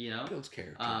character. Builds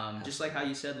character. Just like how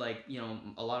you said, like,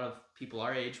 a lot of people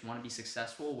our age want to be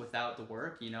successful without the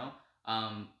work.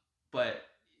 But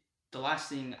the last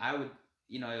thing I would,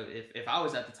 if I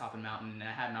was at the top of the mountain and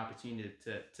I had an opportunity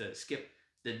to skip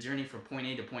the journey from point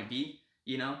A to point B,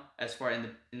 as far in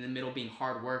the middle being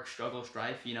hard work, struggle,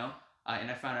 strife, and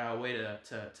I found out a way to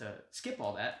skip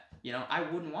all that, I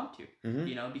wouldn't want to,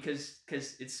 because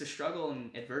it's the struggle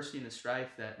and adversity and the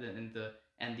strife and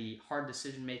the hard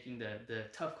decision making, the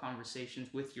tough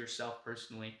conversations with yourself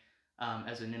personally,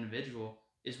 as an individual,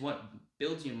 is what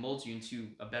builds you and molds you into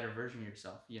a better version of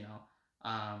yourself,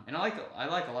 and I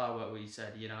like a lot of what you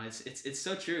said, it's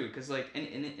so true, because like, and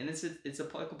it's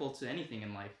applicable to anything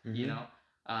in life, if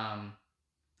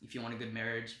you want a good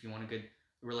marriage, if you want a good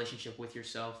relationship with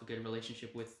yourself, a good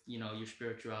relationship with, your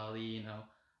spirituality,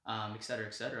 et cetera,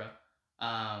 et cetera.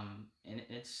 And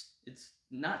it's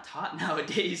not taught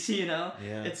nowadays,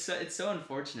 Yeah. It's so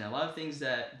unfortunate. A lot of things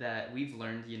that we've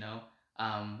learned,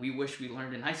 we wish we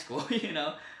learned in high school,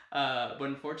 but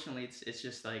unfortunately it's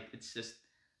just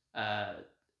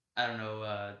I don't know,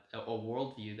 a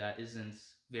worldview that isn't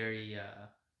very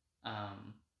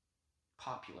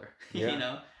popular,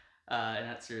 and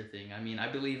that sort of thing. I mean, I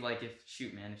believe, like, if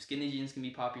skinny jeans can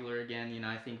be popular again,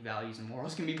 I think values and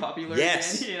morals can be popular again,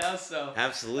 so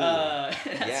absolutely,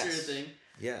 that sort of thing.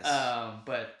 Yes.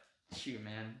 But shoot,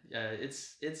 man,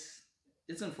 it's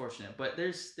unfortunate, but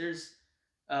there's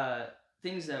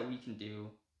things that we can do,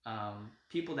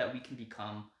 people that we can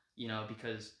become,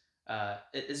 because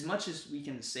as much as we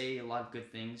can say a lot of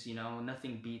good things,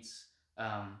 nothing beats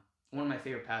one of my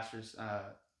favorite pastors,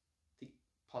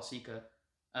 Sika,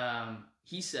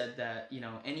 he said that, you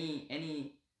know,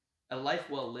 a life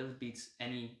well lived beats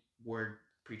any word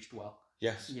preached well.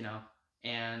 Yes. You know,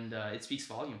 and it speaks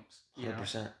volumes.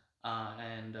 100%.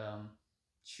 And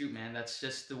shoot, man, that's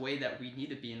just the way that we need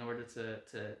to be in order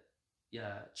to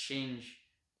change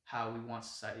how we want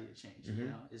society to change. You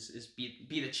know, is be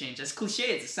the change. As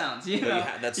cliche as it sounds, you know,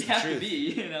 that's you the have truth. to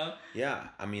be. You know. Yeah,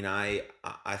 I mean, I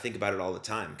think about it all the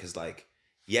time because, like,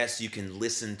 yes, you can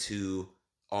listen to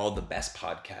all the best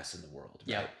podcasts in the world.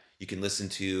 Right? Yeah. You can listen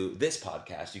to this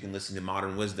podcast. You can listen to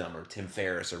Modern Wisdom or Tim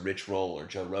Ferriss or Rich Roll or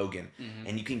Joe Rogan,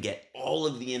 and you can get all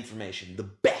of the information, the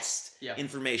best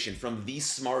information from the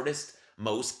smartest,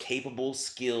 most capable,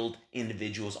 skilled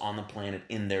individuals on the planet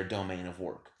in their domain of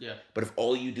work. Yeah. But if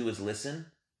all you do is listen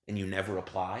and you never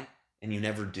apply and you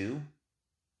never do,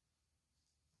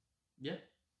 yeah.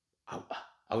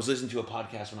 I was listening to a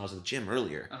podcast when I was at the gym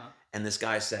earlier, and this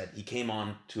guy said he came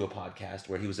on to a podcast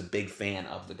where he was a big fan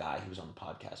of the guy he was on the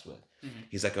podcast with.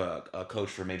 He's like a coach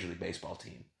for a Major League Baseball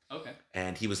team. Okay.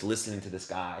 And he was listening to this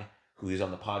guy who he's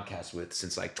on the podcast with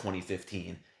since like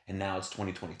 2015, and now it's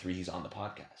 2023. He's on the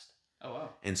podcast. Oh, wow.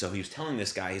 And so he was telling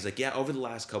this guy, he's like, yeah, over the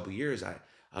last couple of years, I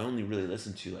only really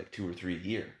listened to like 2 or 3 a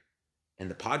year. And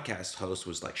the podcast host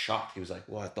was like shocked. He was like,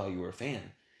 well, I thought you were a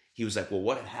fan. He was like, well,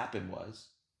 what had happened was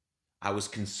I was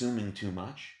consuming too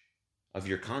much of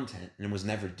your content and was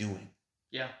never doing.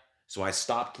 Yeah. So I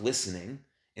stopped listening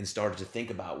and started to think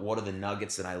about what are the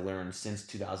nuggets that I learned since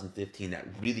 2015 that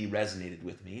really resonated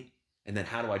with me. And then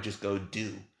how do I just go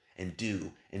do and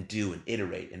do and do and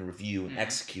iterate and review and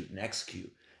execute and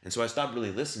execute. And so I stopped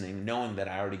really listening, knowing that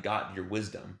I already got your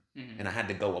wisdom and I had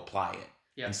to go apply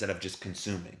it instead of just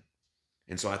consuming.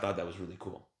 And so I thought that was really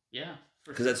cool. Yeah.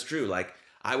 Because that's true. Like,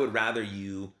 I would rather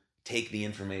you take the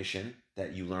information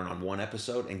that you learn on one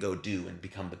episode and go do and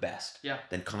become the best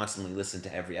than constantly listen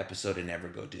to every episode and never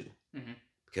go do.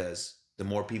 Because the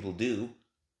more people do,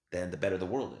 then the better the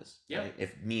world is. Yeah. Right?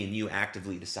 If me and you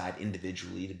actively decide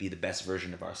individually to be the best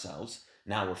version of ourselves,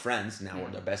 now we're friends. Now we're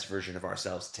the best version of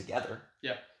ourselves together.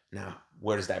 Yeah. Now,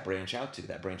 where does that branch out to?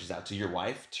 That branches out to your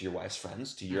wife, to your wife's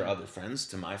friends, to your other friends,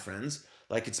 to my friends.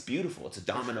 Like, it's beautiful. It's a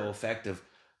domino effect of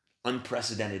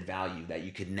unprecedented value that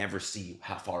you could never see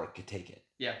how far it could take it.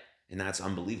 Yeah. And that's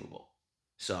unbelievable.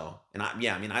 So, and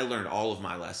I learned all of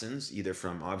my lessons either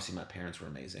from, obviously my parents were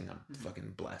amazing. I'm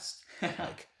fucking blessed.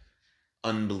 Like,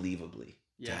 unbelievably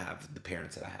to have the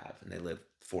parents that I have. And they live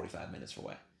 45 minutes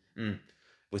away.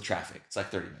 With traffic. It's like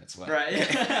 30 minutes away.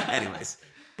 Right. Anyways,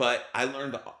 but I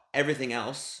learned everything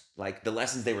else. Like, the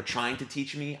lessons they were trying to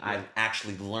teach me, I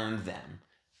actually learned them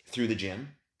through the gym.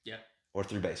 Or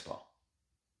through baseball.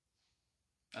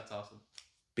 That's awesome.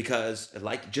 Because,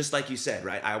 just like you said,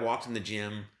 right? I walked in the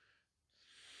gym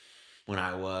when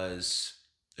I was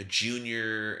a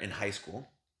junior in high school.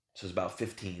 So it was about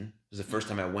 15. It was the first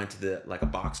time I went to a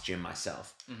box gym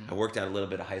myself. I worked out a little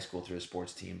bit of high school through a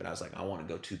sports team, but I was like, I want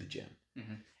to go to the gym.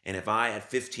 And if I, at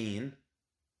 15,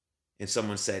 and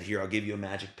someone said, here, I'll give you a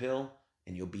magic pill,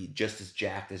 and you'll be just as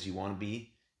jacked as you want to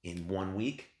be in 1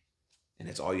 week, and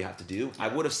it's all you have to do, I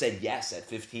would have said yes at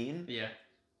 15. Yeah.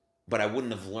 But I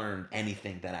wouldn't have learned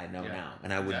anything that I know now.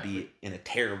 And I would be in a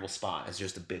terrible spot as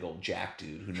just a big old jack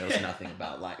dude who knows nothing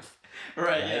about life.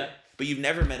 Right, yeah. But you've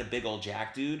never met a big old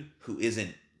jack dude who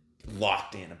isn't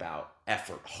locked in about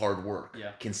effort, hard work,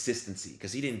 consistency.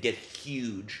 Because he didn't get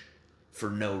huge for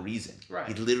no reason. Right.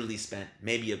 He literally spent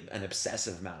maybe an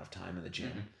obsessive amount of time in the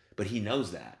gym. But he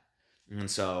knows that. And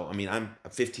so, I mean, I'm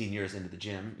 15 years into the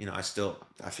gym. You know, I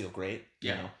feel great.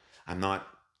 You know, I'm not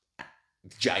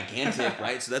gigantic,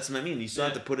 right? So that's what I mean. You still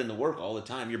have to put in the work all the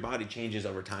time. Your body changes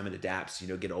over time and adapts. You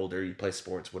know, get older, you play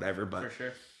sports, whatever. But for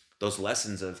sure, those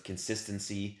lessons of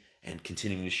consistency and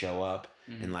continuing to show up,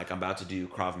 and like I'm about to do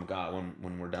Krav Maga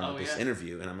when we're done with this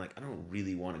interview, and I'm like, I don't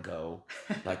really want to go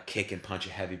like kick and punch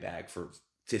a heavy bag for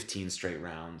 15 straight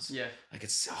rounds. Yeah, like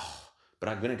it's but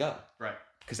I'm gonna go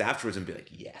because afterwards I'm gonna be like,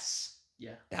 yes,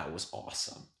 that was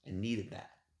awesome. I needed that,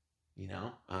 you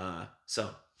know. So.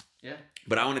 Yeah.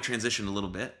 But I want to transition a little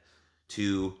bit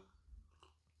to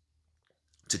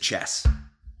chess.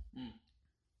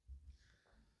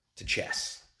 To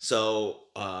chess. So,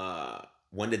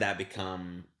 when did that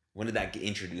get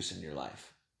introduced in your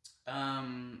life? I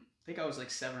think I was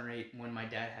like 7 or 8 when my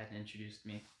dad had introduced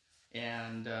me.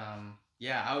 And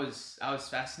I was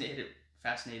fascinated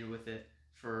with it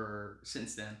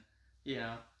since then. You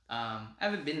know, I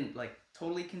haven't been like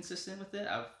totally consistent with it.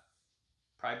 I've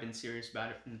probably been serious about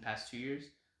it in the past 2 years.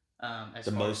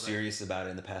 Serious about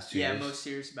it in the past 2 years? Yeah, most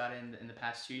serious about it in the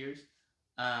past 2 years.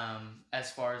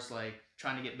 As far as like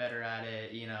trying to get better at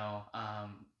it, you know,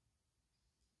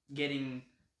 getting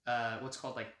what's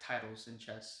called like titles in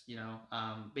chess.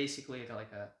 Basically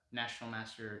like a national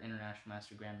master, international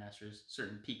master, grandmasters,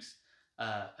 certain peaks,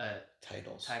 uh, uh,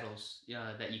 Titles. titles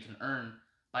that you can earn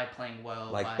by playing well.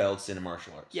 Like by, belts in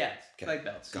martial arts. Yeah, Okay. like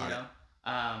belts. Got it.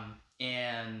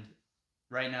 And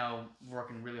right now we're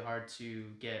working really hard to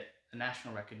get a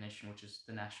national recognition, which is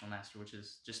the national master, which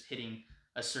is just hitting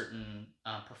a certain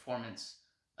performance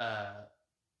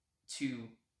to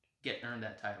earn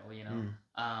that title.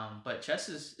 But chess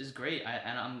is great,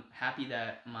 and I'm happy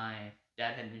that my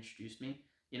dad had introduced me.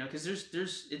 Because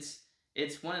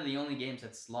it's one of the only games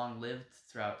that's long lived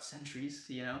throughout centuries.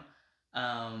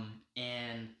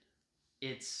 And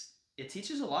it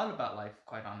teaches a lot about life,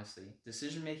 quite honestly.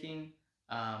 Decision making,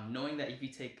 knowing that if you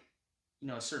take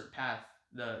a certain path,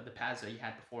 the paths that you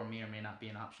had before may or may not be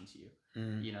an option to you.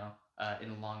 In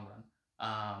the long run.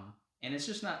 And it's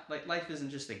just not like life isn't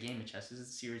just a game of chess. It's a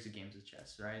series of games of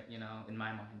chess, right? In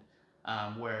my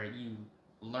mind, where you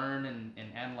learn and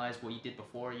analyze what you did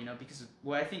before. Because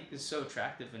what I think is so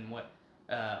attractive and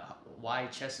why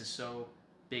chess is so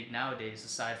big nowadays,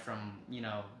 aside from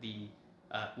the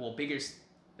biggest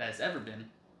that it's ever been,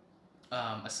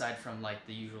 aside from like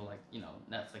the usual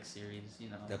Netflix series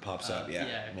that pops up. Yeah,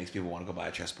 it makes people want to go buy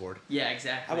a chessboard. Yeah,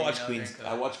 exactly.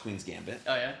 I watched Queen's Gambit.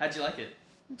 Oh yeah, how'd you like it?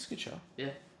 It's a good show. Yeah.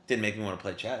 Didn't make me want to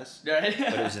play chess, right?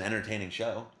 But it was an entertaining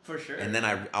show. For sure. And then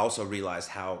I also realized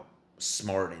how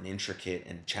smart and intricate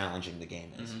and challenging the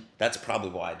game is. Mm-hmm. That's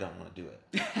probably why I don't want to do it,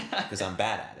 because I'm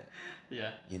bad at it.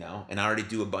 Yeah. And I already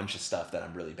do a bunch of stuff that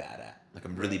I'm really bad at. Like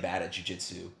I'm really bad at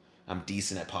jiu-jitsu. I'm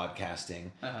decent at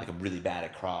podcasting. Like I'm really bad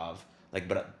at Krav.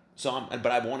 But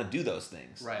I want to do those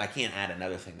things. Right. I can't add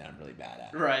another thing that I'm really bad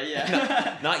at. Right.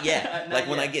 Yeah. Not yet. Not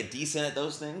when yet. I get decent at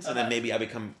those things, and then maybe I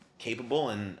become capable,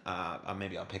 and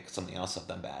maybe I'll pick something else up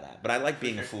that I'm bad at. But I like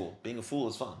being a fool. Being a fool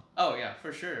is fun. Oh yeah,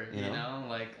 for sure. You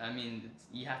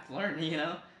have to learn. You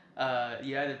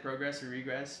either progress or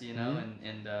regress.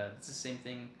 And it's the same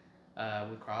thing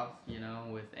with Krav.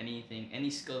 With any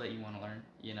skill that you want to learn.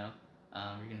 You're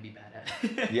gonna be bad at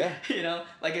it. Yeah.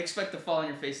 Expect to fall on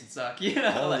your face and suck.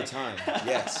 All the time.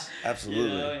 Yes,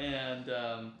 absolutely.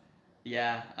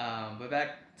 But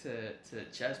back to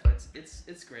chess, but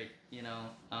it's great.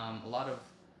 A lot of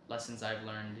lessons I've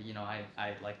learned. I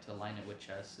like to align it with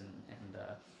chess, and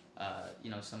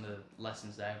some of the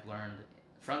lessons that I've learned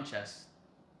from chess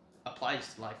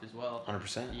applies to life as well.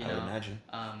 100%. I would imagine.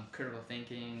 Critical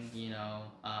thinking.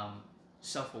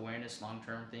 Self-awareness,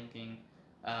 long-term thinking.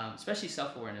 Especially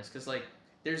self-awareness, because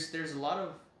there's a lot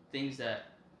of things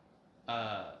that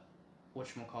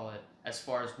whatchamacallit, as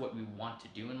far as what we want to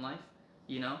do in life,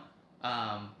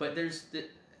 but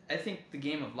I think the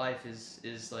game of life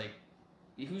is like,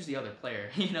 who's the other player,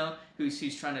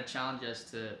 who's trying to challenge us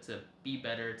to be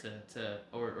better,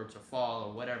 or to fall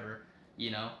or whatever,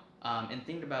 and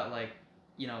think about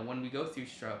when we go through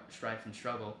strife and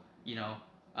struggle,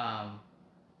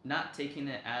 not taking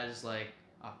it as like,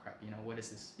 oh crap, what is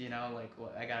this?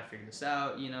 I gotta figure this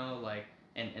out,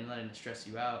 and letting it stress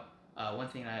you out. One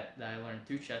thing that I learned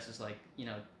through chess is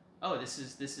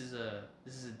this is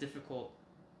a difficult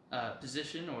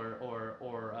position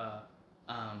or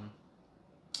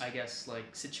I guess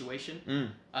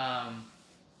situation,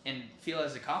 and feel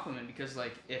as a compliment, because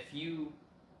if you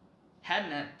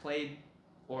hadn't played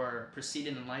or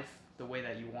proceeded in life the way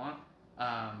that you want,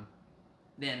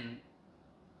 then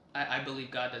I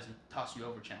believe God doesn't toss you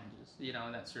over challenges,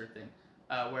 and that sort of thing.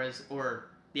 Or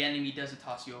the enemy doesn't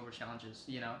toss you over challenges,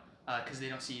 because they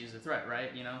don't see you as a threat,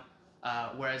 right?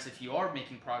 Whereas if you are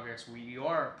making progress, where you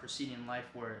are proceeding in life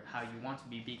where how you want to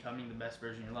be, becoming the best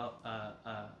version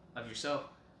of yourself,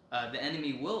 the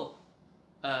enemy will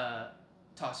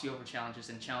toss you over challenges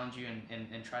and challenge you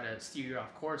and try to steer you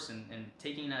off course, and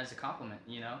taking that as a compliment,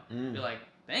 Be like,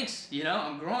 thanks,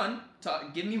 I'm growing.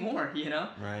 Give me more,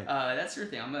 Right. That sort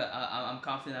of thing. I'm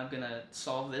confident I'm gonna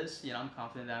solve this. I'm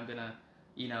confident that I'm gonna,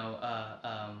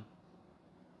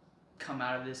 come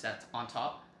out of this on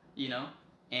top.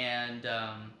 And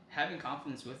having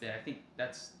confidence with it. I think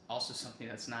that's also something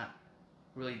that's not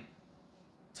really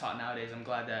taught nowadays. I'm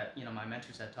glad that my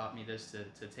mentors have taught me this,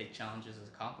 to take challenges as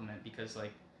a compliment, because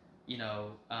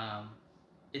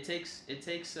it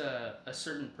takes a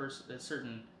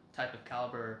certain type of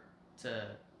caliber to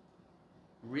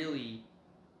really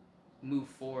move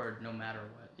forward no matter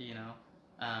what,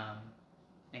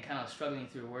 and kind of struggling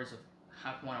through words of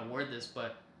how I want to word this,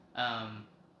 but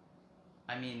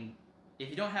if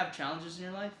you don't have challenges in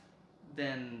your life,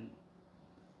 then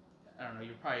I don't know,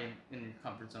 you're probably in your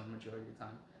comfort zone majority of the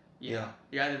time.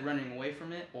 You're either running away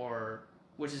from it, or,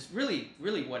 which is really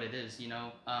what it is,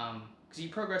 because you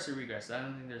progress or regress. I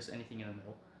don't think there's anything in the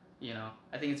middle. You know,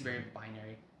 I think it's very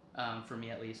binary, for me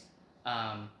at least.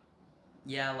 Um,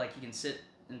 yeah, like you can sit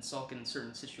and sulk in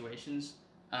certain situations,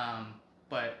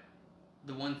 but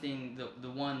the one thing,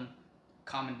 the one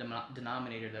common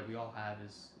denominator that we all have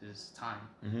is time.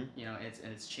 Mm-hmm. You know,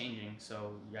 and it's changing.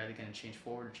 So you're either gonna change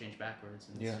forward or change backwards,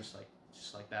 and it's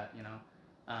just like that. You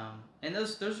know, and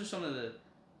those are some of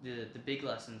the big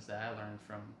lessons that I learned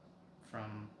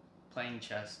from playing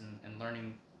chess and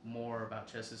learning more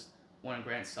about chess is one,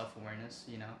 grants self-awareness,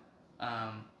 you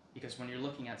know, because when you're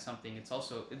looking at something, it's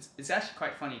actually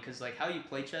quite funny because like how you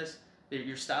play chess,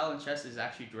 your style in chess is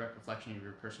actually a direct reflection of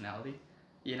your personality,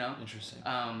 you know. Interesting.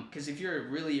 Because if you're a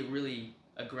really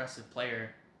aggressive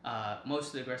player, most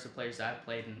of the aggressive players that I've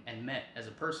played and met as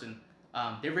a person,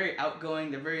 they're very outgoing.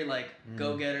 They're very like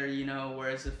go-getter, you know.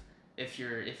 Whereas if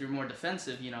you're more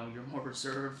defensive, you know, you're more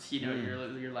reserved. You know,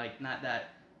 you're like not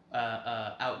that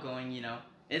outgoing. You know,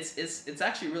 it's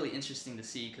actually really interesting to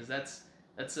see because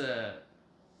that's a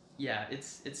yeah.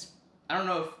 It's I don't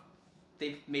know if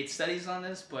they've made studies on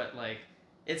this, but like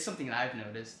it's something that I've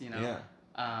noticed. You know. Yeah.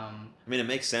 I mean, it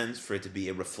makes sense for it to be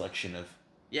a reflection of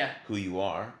Yeah. who you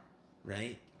are,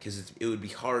 right? Because it would be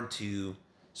hard to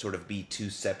sort of be two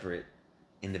separate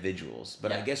individuals.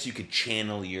 But I Yeah. guess you could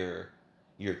channel your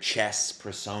chess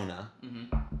persona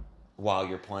Mm-hmm. while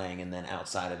you're playing, and then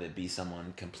outside of it be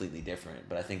someone completely different.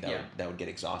 But I think that Yeah. that would get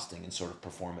exhausting and sort of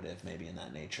performative, maybe in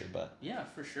that nature. But Yeah,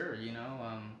 for sure. You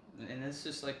know, and it's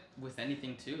just like with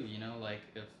anything too. You know, like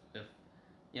if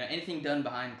you know anything done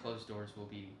behind closed doors will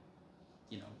be,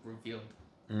 you know, revealed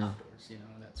outdoors. You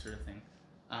know, that sort of thing.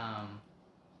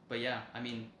 But yeah, I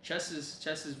mean, chess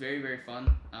is very fun.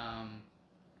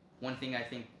 One thing I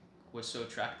think was so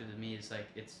attractive to me is like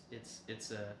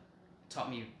it's taught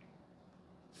me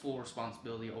full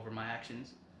responsibility over my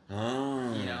actions.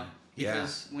 oh, You know, yeah,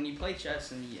 because when you play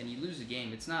chess and you lose a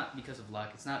game, it's not because of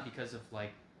luck. It's not because of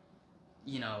like,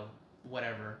 you know,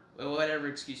 whatever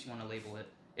excuse you want to label it.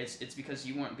 It's because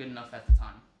you weren't good enough at the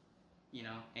time. You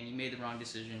know, and you made the wrong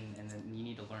decision, and then you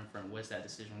need to learn from it. What's that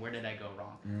decision? Where did I go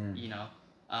wrong? You know,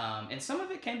 and some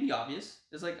of it can be obvious.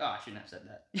 It's like, oh, I shouldn't have said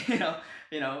that.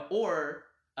 You know, or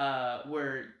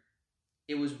where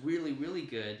it was really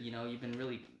good. You know, you've been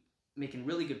really making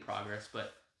really good progress,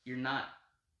 but you're not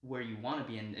where you want to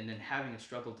be, and then having a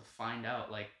struggle to find out,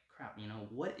 like, crap, you know,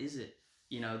 what is it,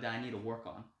 you know, that I need to work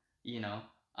on, you know,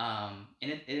 and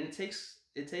it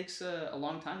takes a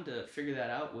long time to figure that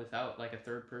out without like a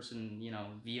third person, you know,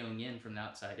 viewing in from the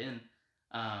outside in,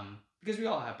 because we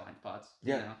all have blind spots,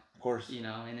 yeah, you know, of course, you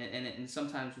know, and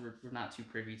sometimes we're not too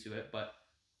privy to it, but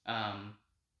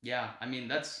yeah, I mean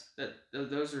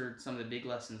those are some of the big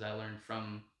lessons I learned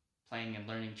from playing and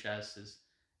learning chess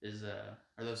is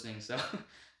are those things. So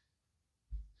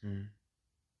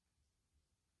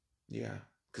yeah.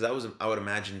 Because I would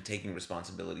imagine taking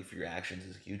responsibility for your actions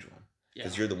is a huge one. yeah,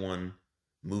 Because you're the one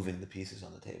moving the pieces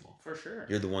on the table. for sure.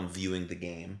 You're the one viewing the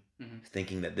game, Mhm.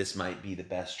 thinking that this might be the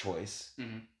best choice,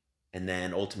 Mhm. and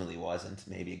then ultimately wasn't.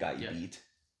 Maybe it got you Yeah. beat,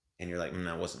 and you're like,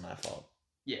 that wasn't my fault.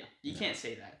 Yeah, you No. can't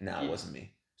say that. No, it wasn't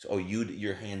me. So,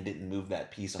 your hand didn't move that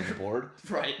piece on the board.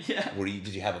 Right. Yeah. Did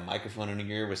you have a microphone in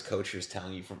your ear? Was coach just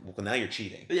telling you well, now you're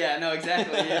cheating? Yeah. No.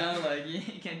 Exactly. You know, like you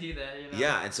can't do that. You know.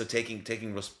 Yeah, and so taking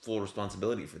full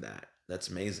responsibility for that's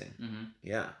amazing. Mm-hmm.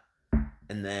 Yeah,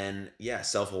 and then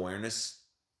self-awareness,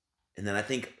 and then I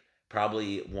think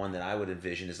probably one that I would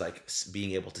envision is like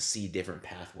being able to see different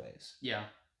pathways. Yeah.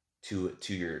 To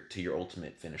your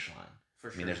ultimate finish line. For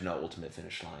sure. I mean, there's no ultimate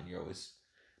finish line. You're always,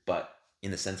 but in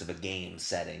the sense of a game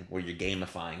setting where you're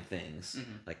gamifying things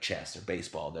like chess or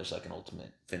baseball, there's like an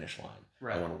ultimate finish line.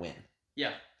 Right. I want to win.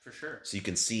 Yeah, for sure. So you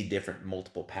can see different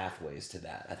multiple pathways to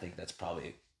that. I think that's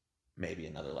probably maybe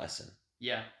another lesson.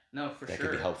 Yeah. No, for that sure.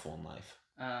 Could be helpful in life.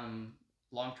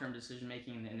 Long-term decision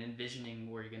making and envisioning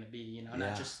where you're going to be, you know,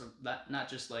 Yeah. not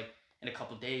just like in a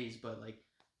couple days, but like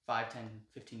 5, 10,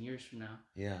 15 years from now.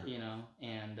 Yeah. You know,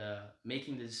 and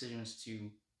making the decisions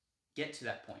to get to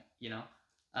that point, you know.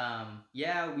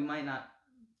 Yeah, we might not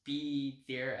be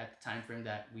there at the time frame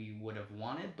that we would have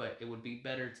wanted, but it would be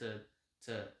better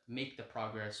to make the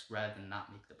progress rather than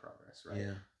not make the progress, right?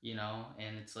 Yeah. You know,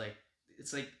 and it's like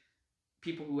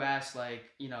people who ask like,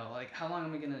 you know, like how long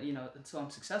am I gonna, you know, until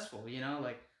I'm successful, you know,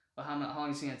 like, well, how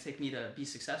long is it gonna take me to be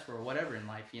successful or whatever in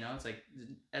life, you know? It's like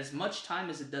as much time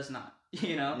as it does not,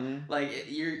 you know, like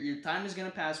your time is gonna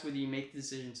pass whether you make the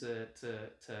decision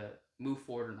to move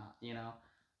forward or not, you know.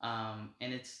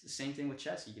 And it's the same thing with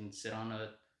chess. You can sit on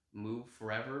a move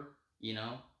forever, you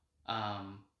know,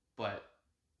 but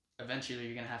eventually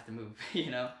you're gonna have to move,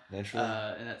 you know. Eventually.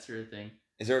 And that sort of thing.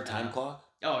 Is there a time clock?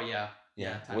 Oh yeah.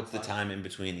 Yeah. What's the time in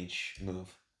between each move?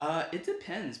 It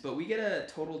depends, but we get a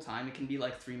total time. It can be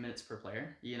like 3 minutes per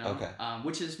player, Okay.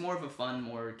 which is more of a fun,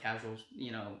 more casual,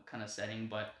 kind of setting.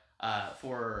 But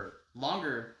for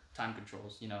longer time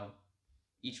controls,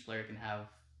 each player can have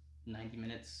 90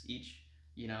 minutes each,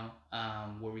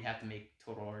 where we have to make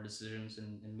total order decisions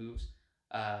and moves.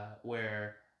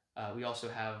 Where we also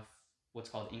have what's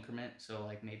called increment. So,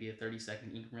 like maybe a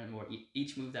 30-second increment where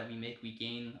each move that we make, we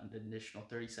gain an additional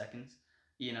 30 seconds,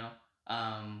 you know?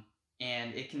 Um,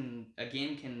 and a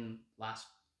game can last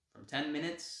from 10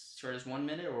 minutes, short as 1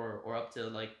 minute, or up to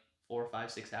like 4,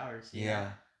 5, 6 hours,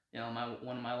 Yeah.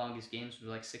 one of my longest games was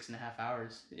like 6.5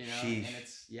 hours, Sheesh. and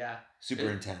it's, yeah. Super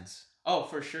intense. Oh,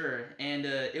 for sure. And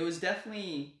it was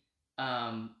definitely,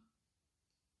 um,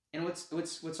 and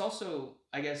what's also,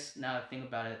 I guess now that I think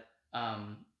about it,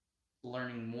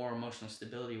 learning more emotional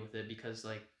stability with it, because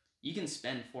like you can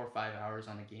spend 4 or 5 hours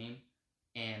on a game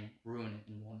and ruin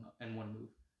it in one move.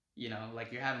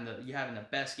 Like you're having the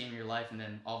best game of your life, and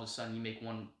then all of a sudden you make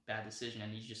one bad decision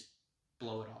and you just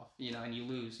blow it off. And you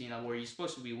lose. Where you're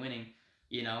supposed to be winning.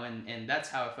 And that's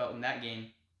how I felt in that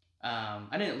game.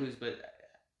 I didn't lose, but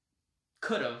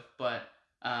could have. But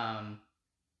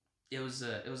it was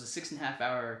a 6.5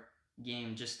 hour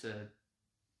game just to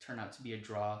turn out to be a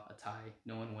draw, a tie.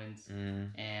 No one wins.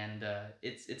 And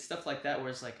it's stuff like that where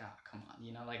it's like, oh, come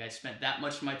on, like I spent that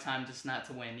much of my time just not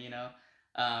to win.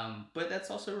 But that's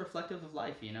also reflective of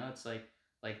life. It's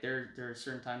like there are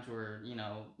certain times where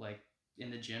like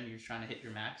in the gym you're trying to hit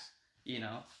your max,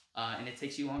 and it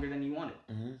takes you longer than you wanted.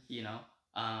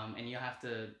 And you have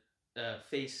to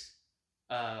face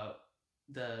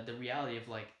the reality of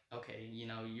like, okay,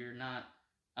 you're not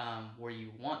where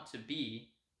you want to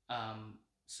be.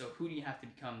 So who do you have to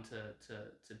become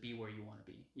to be where you want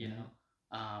to be?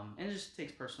 And it just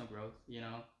takes personal growth.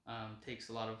 Takes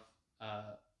a lot of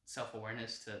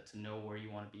self-awareness to know where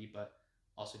you want to be, but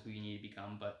also who you need to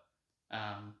become. But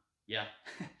yeah.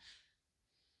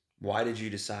 Why did you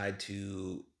decide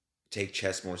to take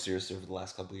chess more seriously over the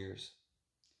last couple of years?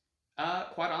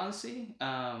 Quite honestly,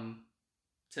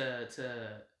 to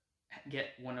get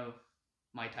one of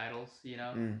my titles,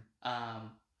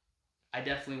 I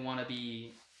definitely want to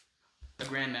be a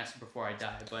grandmaster before I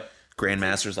die. But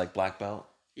grandmaster's like black belt.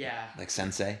 Yeah. Like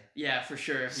sensei. Yeah, for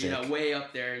sure. Sick. Way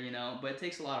up there. But it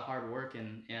takes a lot of hard work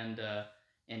and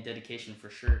dedication for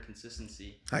sure.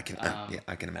 Consistency. I can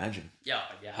imagine. Yeah.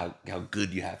 How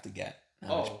good you have to get.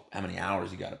 How many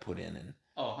hours you got to put in and.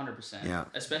 Oh, 100%. Yeah.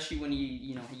 Especially when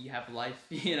you have life.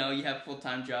 You have a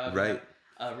full-time job. Right.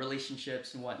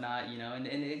 Relationships and whatnot. And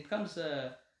it becomes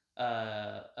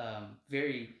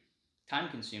very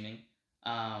time-consuming.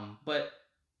 But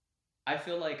I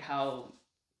feel like how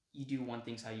you do one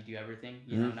thing's how you do everything.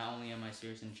 Not only am I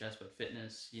serious in chess, but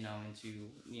fitness.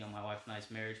 Into my wife and I's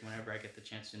marriage. Whenever I get the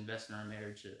chance to invest in our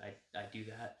marriage, I do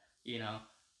that.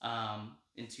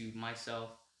 Into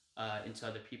myself, into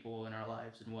other people in our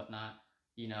lives and whatnot.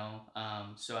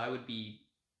 So I would be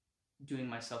doing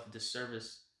myself a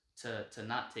disservice to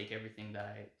not take everything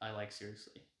that I like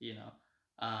seriously.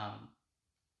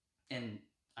 And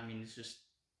I mean it's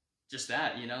just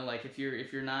that. Like if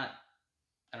you're not,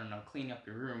 I don't know, cleaning up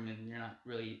your room and you're not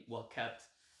really well kept,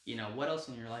 what else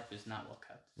in your life is not well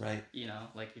kept? Right.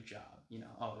 Like your job,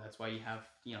 oh, that's why you have,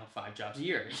 5 jobs a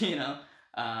year,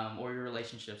 or your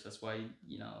relationships. That's why,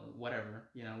 whatever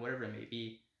it may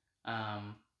be.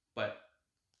 But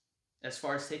as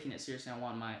far as taking it seriously, I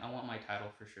want my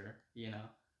title for sure,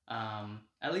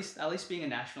 at least being a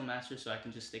national master, so I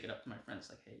can just stick it up to my friends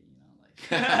like, hey,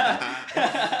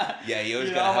 yeah, you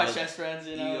always got all my chess friends.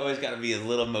 You always got to be a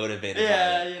little motivated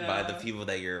by the people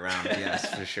that you're around.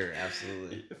 Yes, for sure,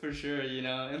 absolutely. For sure,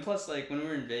 and plus, like when we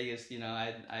were in Vegas,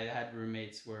 I had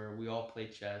roommates where we all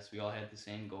played chess. We all had the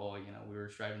same goal. We were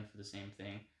striving for the same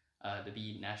thing, to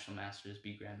be national masters,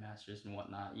 be grandmasters, and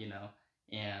whatnot.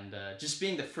 And just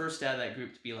being the first out of that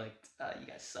group to be like, you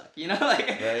guys suck. Like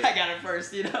right. I got it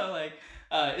first. Like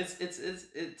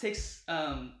it takes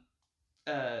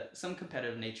some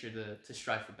competitive nature to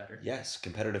strive for better. Yes,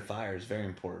 competitive fire is very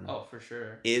important. Oh, for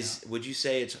sure. Would you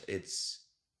say it's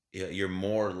you're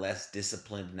more or less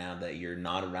disciplined now that you're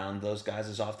not around those guys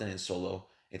as often in solo?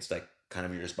 It's like kind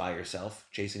of you're just by yourself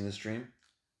chasing this dream?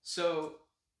 So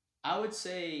I would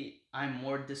say I'm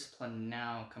more disciplined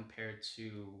now compared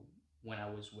to when I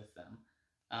was with them.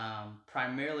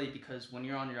 Primarily because when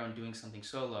you're on your own doing something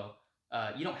solo,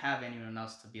 you don't have anyone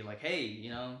else to be like, hey,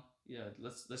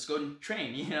 let's go and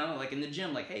train, like in the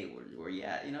gym, like, hey, where you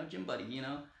at, gym buddy,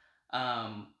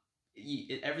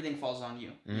 everything falls on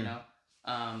you,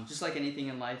 Just like anything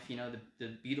in life, you know,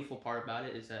 the beautiful part about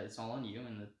it is that it's all on you,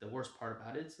 and the worst part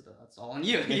about it is that it's all on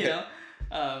you, you know,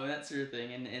 that sort of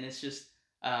thing. And it's just,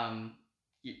 um,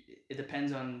 it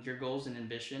depends on your goals and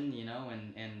ambition, you know,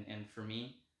 and for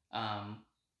me, um,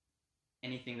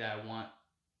 anything that I want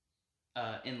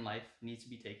in life needs to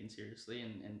be taken seriously,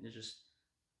 and it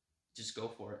just go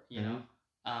for it, you Mm-hmm. know.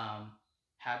 Um,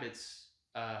 Habits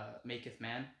maketh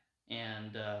man,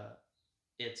 and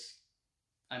it's,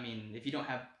 I mean, if you don't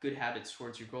have good habits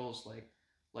towards your goals,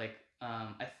 like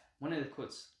one of the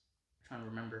quotes I'm trying to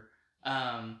remember,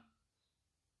 um,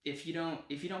 if you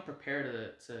don't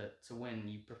prepare to win,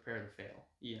 you prepare to fail,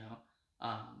 you know.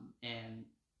 And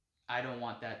I don't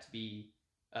want that to be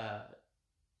uh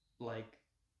like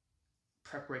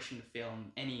preparation to fail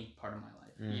in any part of my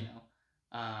life, you know.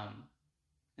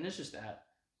 And it's just that,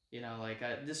 you know, like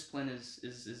discipline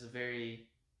is a very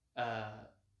uh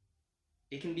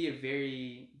it can be a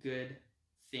very good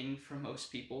thing for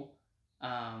most people.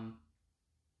 Um,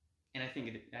 and I think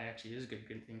it actually is a good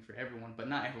thing for everyone, but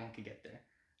not everyone can get there.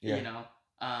 Yeah. You know,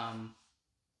 um,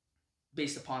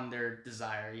 based upon their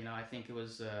desire. You know, I think it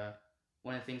was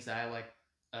one of the things that I like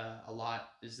a lot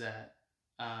is that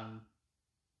um,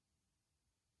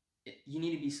 you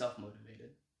need to be self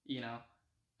motivated. You know,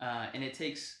 and it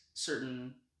takes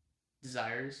certain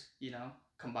desires, you know,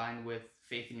 combined with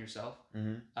faith in yourself,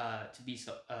 Mm-hmm. to be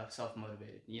self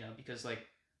motivated. You know, because like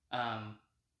um,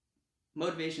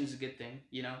 motivation is a good thing.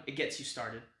 You know, it gets you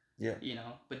started. Yeah. You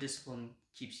know, but discipline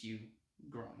keeps you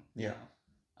growing. Yeah.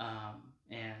 You know,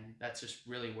 and that's just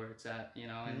really where it's at. You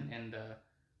know, and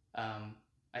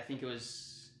I think it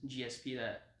was GSP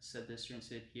that said this. Student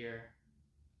said here,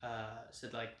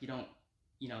 said like you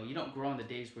don't grow on the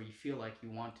days where you feel like you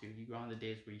want to. You grow on the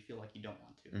days where you feel like you don't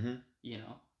want to. Mm-hmm. You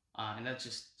know, and that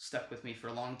just stuck with me for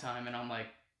a long time. And I'm like,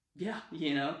 yeah,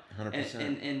 you know,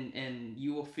 100%. And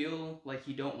you will feel like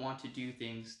you don't want to do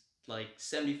things like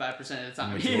 75% of the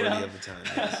time. Majority You know? of the time,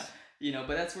 yes. You know,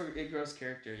 but that's where it grows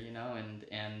character. You know, and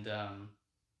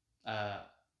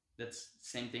that's the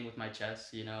same thing with my chess.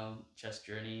 You know, chess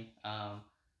journey.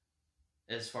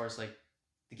 As far as like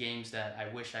the games that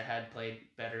I wish I had played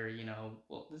better, you know,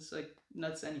 well, it's like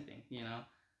nuts anything, you know.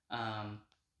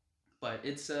 But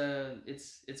it's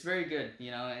very good,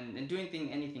 you know, and doing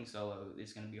anything solo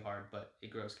is gonna be hard, but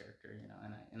it grows character, you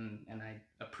know, and I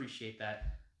appreciate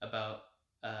that about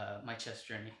my chess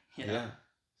journey, you know. Yeah.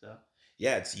 So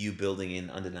Yeah, it's you building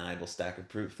an undeniable stack of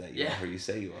proof that you are who you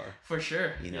say you are. for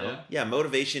sure. You know? Yeah,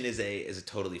 motivation is a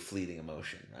totally fleeting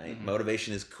emotion, right? Mm-hmm.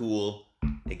 Motivation is cool.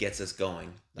 It gets us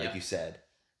going, like you said.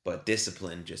 But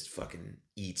discipline just fucking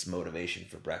eats motivation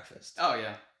for breakfast. Oh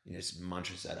yeah. You just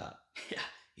munches that up. Yeah.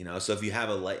 You know, so if you have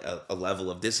a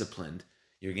level of discipline,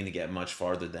 you're going to get much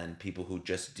farther than people who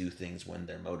just do things when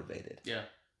they're motivated. Yeah.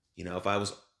 You know, if I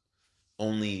was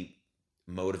only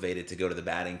motivated to go to the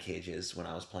batting cages when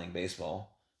I was playing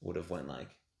baseball, would have went like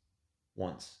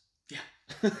once. Yeah.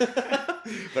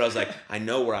 But I was like, I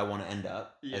know where I want to end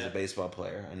up as a baseball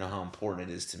player. I know how important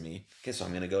it is to me. Okay, so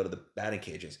I'm going to go to the batting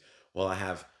cages. Well, I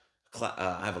have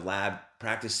a lab,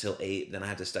 practice till 8, then I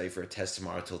have to study for a test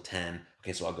tomorrow till 10.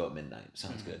 Okay, so I'll go at midnight.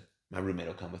 Sounds good. My roommate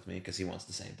will come with me because he wants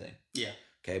the same thing. Yeah.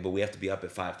 Okay, but we have to be up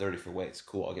at 5:30 for weights.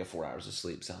 Cool, I'll get 4 hours of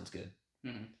sleep. Sounds good.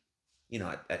 Mm-hmm. You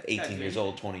know, at 18 years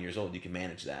old, 20 years old, you can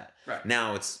manage that. Right.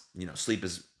 Now it's, you know, sleep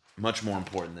is much more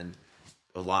important than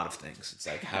a lot of things. It's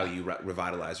like how you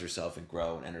revitalize yourself and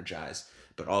grow and energize,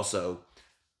 but also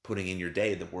putting in your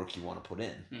day the work you want to put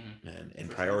in, and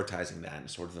prioritizing that in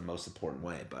sort of the most important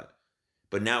way.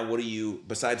 But now, what are you,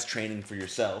 besides training for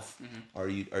yourself, are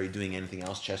you doing anything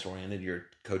else chess oriented? You're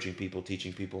coaching people,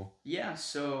 teaching people? Yeah.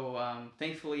 So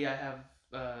thankfully, I have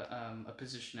a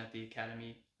position at the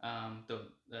academy,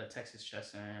 the Texas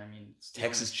Chess Center. I mean,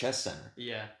 Texas Chess Center.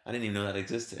 Yeah. I didn't even know that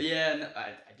existed. Yeah, no,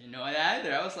 I didn't know that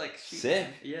either. I was like, shoot, sick.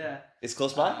 Man. Yeah. It's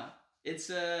close by. It's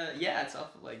it's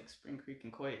off of like Spring Creek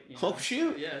and Coit. You know? Oh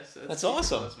shoot! Yeah, so that's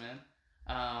awesome, close,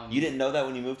 man. You didn't know that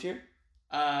when you moved here?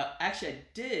 Actually, I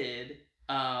did.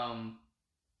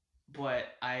 But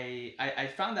I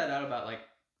found that out about like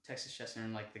Texas Chess Center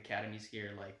and like the academies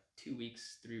here like 2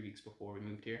 weeks, 3 weeks before we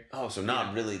moved here. Oh, so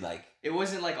not really like. It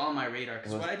wasn't like on my radar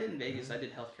because what I did in Vegas, I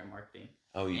did healthcare marketing.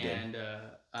 Oh, you did.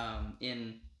 And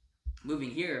in moving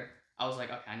here, I was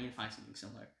like, okay, I need to find something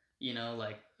similar. You know,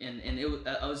 like and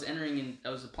I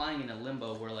was applying in a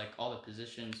limbo where like all the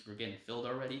positions were getting filled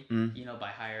already. You know, by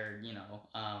higher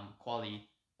quality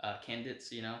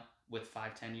candidates. You know, with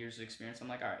 5-10 years of experience. I'm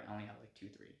like, all right, I only have like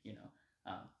 2-3. You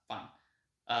know, fine.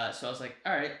 So I was like,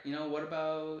 all right, you know, what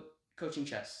about coaching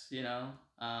chess? You know,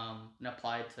 and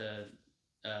applied to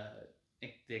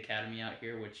the academy out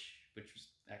here, which was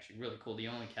actually really cool, the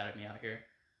only academy out here.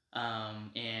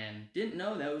 And didn't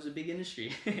know that was a big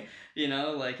industry. You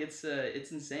know, like it's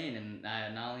insane. And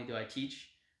not only do I teach,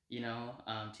 you know,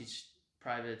 teach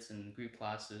privates and group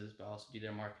classes, but I also do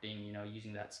their marketing. You know,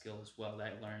 using that skill as well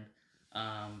that I learned,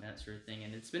 that sort of thing.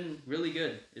 And it's been really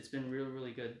good. It's been really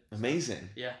really good. Amazing.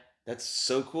 So, yeah. That's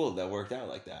so cool that worked out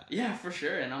like that. Yeah, for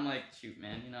sure. And I'm like, shoot,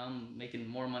 man, you know, I'm making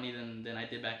more money than I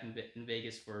did back in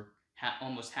Vegas for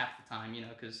almost half the time, you know,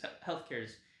 because healthcare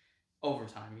is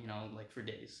overtime, you know, like for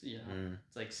days, you know,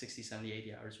 it's like 60, 70,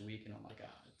 80 hours a week. And I'm like,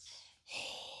 it's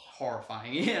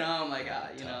horrifying, you know, I'm like,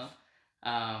 you know,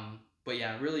 but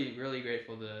yeah, really, really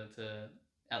grateful to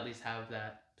at least have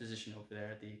that position over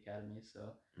there at the academy. So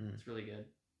it's really good.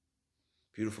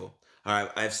 Beautiful. All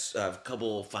right, I have a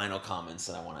couple final comments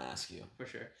that I want to ask you. For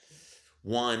sure.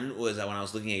 One was that when I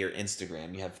was looking at your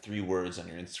Instagram, you have 3 words on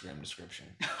your Instagram description.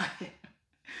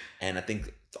 And I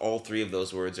think all 3 of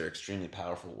those words are extremely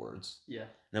powerful words. Yeah.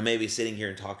 Now, maybe sitting here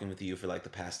and talking with you for like the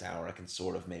past hour, I can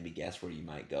sort of maybe guess where you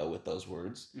might go with those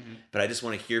words. Mm-hmm. But I just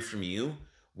want to hear from you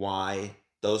why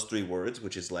those 3 words,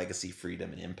 which is legacy,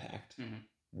 freedom, and impact,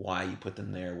 why you put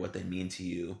them there, what they mean to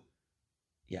you.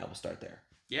 Yeah, we'll start there.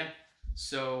 Yeah.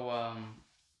 So,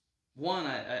 one,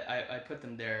 I put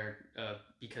them there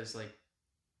because, like,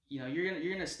 you know,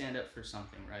 you're gonna stand up for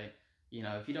something, right? You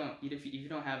know, if you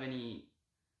don't have any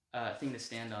thing to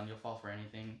stand on, you'll fall for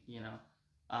anything, you know.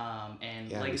 And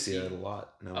yeah, legacy, we see that a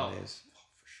lot nowadays. Oh,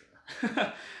 for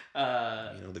sure.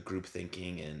 You know, the group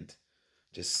thinking and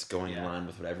just going in line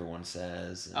with what everyone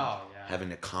says. And having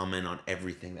to comment on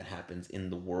everything that happens in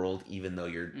the world, even though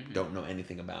you don't know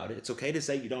anything about it. It's okay to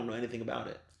say you don't know anything about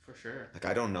it. For sure. Like,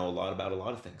 I don't know a lot about a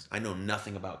lot of things. I know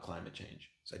nothing about climate change,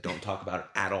 so I don't talk about it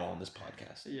at all on this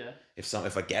podcast. Yeah.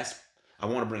 If a guest, I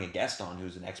want to bring a guest on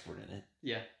who's an expert in it.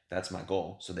 Yeah. That's my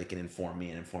goal, so they can inform me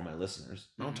and inform my listeners.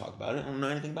 I don't talk about it. I don't know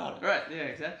anything about it. Right. Yeah.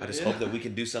 Exactly. I just hope that we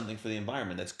can do something for the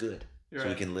environment that's good, so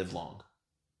we can live long,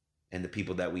 and the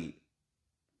people that we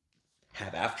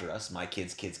have after us, my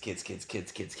kids,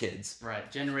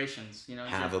 right, generations, you know,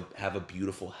 have a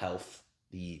beautiful,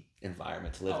 healthy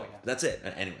environment to live in. Yeah. That's it.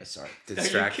 Anyway, sorry to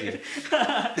distract you.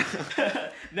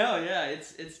 No, yeah,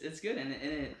 it's good,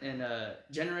 and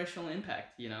generational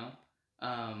impact, you know,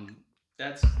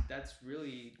 that's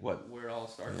really where it all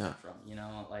starts from, you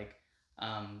know, like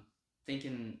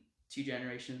thinking 2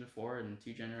 generations before and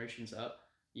 2 generations up,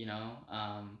 you know,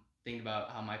 thinking about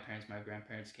how my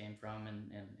grandparents came from,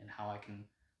 and how I can,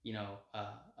 you know,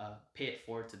 pay it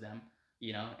forward to them,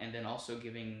 you know, and then also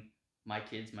giving my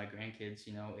kids, my grandkids,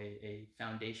 you know, a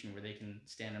foundation where they can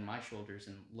stand on my shoulders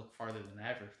and look farther than I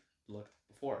ever looked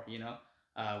before, you know,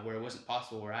 where it wasn't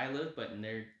possible where I live, but in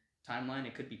their timeline,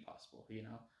 it could be possible, you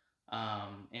know,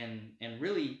 and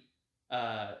really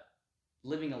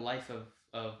living a life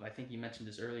of, I think you mentioned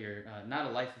this earlier, not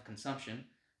a life of consumption,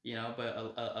 you know, but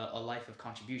a life of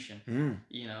contribution,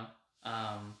 you know,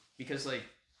 because, like,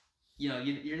 you know,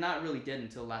 you're not really dead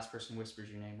until the last person whispers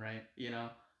your name, right? You know,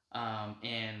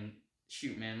 and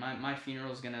shoot, man, my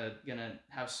funeral is gonna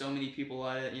have so many people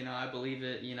at it, you know, I believe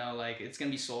it, you know, like, it's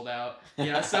gonna be sold out,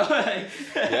 you know, so like,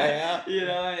 yeah, you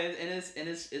know, and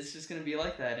it's just gonna be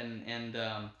like that, and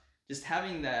just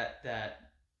having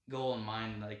that goal in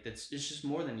mind, like, it's just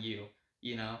more than you,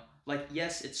 you know, like,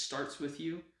 yes, it starts with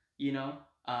you, you know,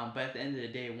 but at the end of the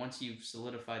day, once you've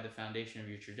solidified the foundation of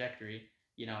your trajectory,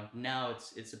 you know, now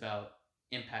it's about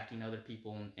impacting other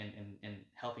people and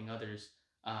helping others,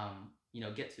 you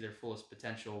know, get to their fullest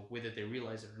potential, whether they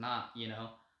realize it or not, you know,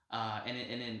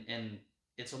 and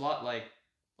it's a lot like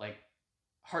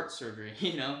heart surgery,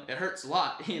 you know, it hurts a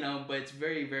lot, you know, but it's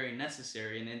very, very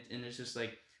necessary, and it's just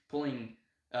like pulling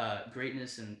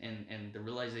greatness and the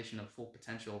realization of full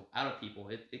potential out of people.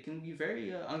 It can be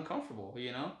very uncomfortable,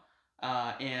 you know,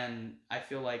 and I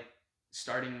feel like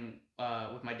starting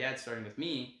with my dad, starting with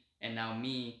me, and now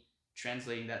me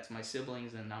translating that to my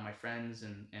siblings, and now my friends,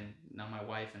 and now my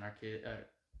wife and our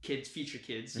kids, future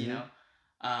kids, you know,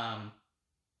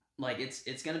 like,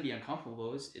 it's gonna be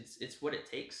uncomfortable. It's what it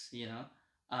takes, you know,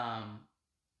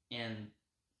 and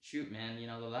shoot, man, you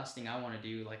know, the last thing I want to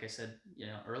do, like I said, you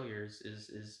know, earlier,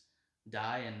 is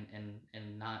die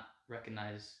and not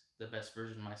recognize the best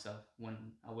version of myself when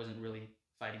I wasn't really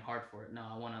fighting hard for it. No,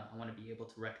 I wanna be able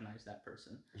to recognize that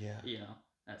person. Yeah. You know,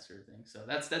 that sort of thing. So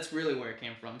that's really where it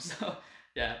came from. So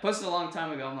yeah, posted a long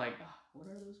time ago. I'm like, oh, what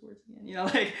are those words again? You know,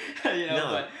 like, you know,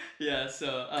 but yeah.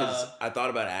 So because I thought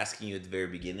about asking you at the very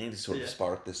beginning to sort of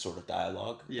spark this sort of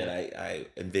dialogue that I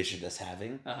envisioned us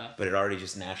having, but it already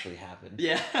just naturally happened.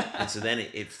 Yeah. And so then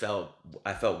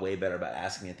I felt way better about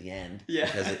asking at the end. Yeah.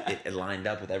 Because it lined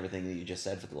up with everything that you just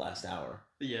said for the last hour.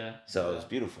 Yeah. So it was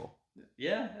beautiful.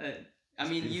 Yeah. I It's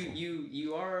mean, beautiful.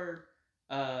 you are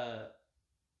uh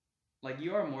like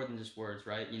you are more than just words,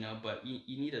 right? You know, but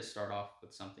you need to start off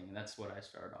with something, and that's what I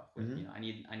started off with. You Hmm. know,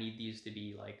 I need these to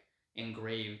be like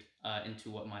engraved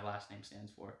into what my last name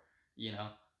stands for. You know,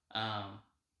 um,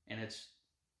 and it's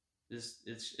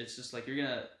just like you're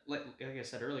gonna like I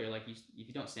said earlier, like you if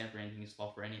you don't stand for anything, you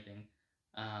fall for anything.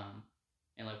 Um,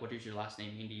 and like, what does your last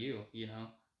name mean to you? You know,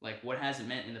 like what has it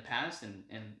meant in the past, and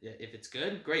if it's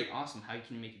good, great, awesome. How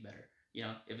can you make it better? You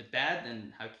know, if it's bad,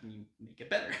 then how can you make it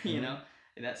better? You Hmm. know,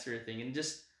 and that sort of thing, and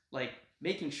just like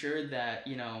making sure that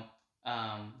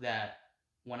that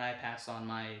when I pass on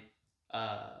my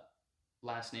uh,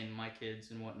 last name to my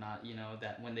kids and whatnot, you know,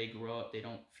 that when they grow up, they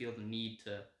don't feel the need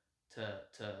to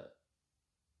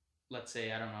let's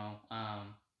say I don't know. I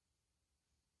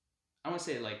don't want to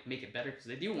say like make it better because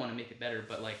they do want to make it better,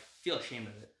 but like feel ashamed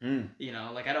of it. Mm. You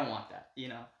know, like I don't want that. You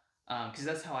know, because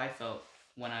that's how I felt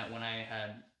when I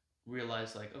had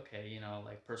realized like okay, you know,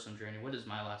 like personal journey. What does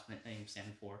my last name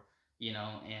stand for? You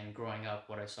know, and growing up,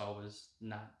 what I saw was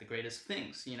not the greatest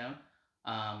things. You know,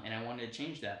 and I wanted to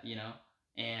change that. You know,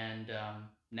 and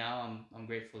now I'm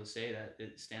grateful to say that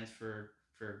it stands for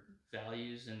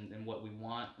values and what we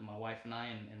want, and my wife and I,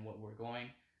 and what we're going.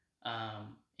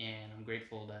 And I'm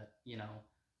grateful that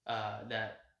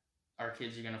that our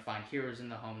kids are gonna find heroes in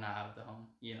the home, not out of the home.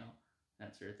 You know,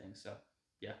 that sort of thing. So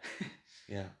yeah,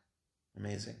 Yeah,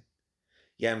 amazing.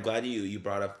 Yeah, I'm glad you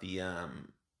brought up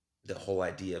the whole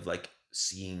idea of like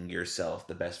seeing yourself,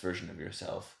 the best version of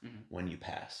yourself hmm when you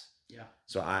pass. yeah,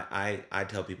 So I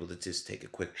tell people to just take a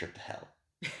quick trip to hell.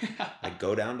 Like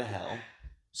go down to hell,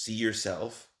 see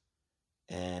yourself,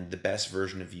 and the best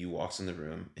version of you walks in the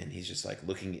room, and he's just like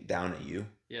looking down at you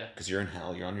yeah, because you're in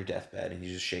hell, you're on your deathbed, and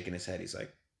he's just shaking his head. He's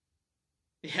like,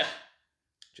 yeah,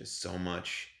 just so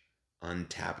much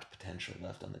untapped potential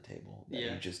left on the table that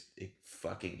yeah, you just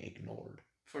fucking ignored.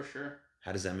 for sure.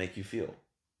 How does that make you feel?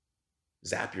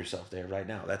 Zap yourself there right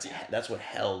now. Yeah, That's what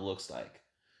hell looks like.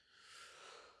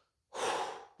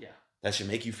 yeah, That should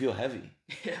make you feel heavy.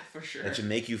 yeah, for That sure. should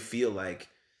make you feel like,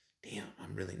 damn,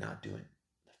 I'm really not doing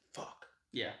fuck.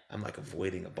 Yeah. I'm like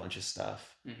avoiding a bunch of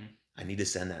stuff. hmm I need to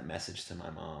send that message to my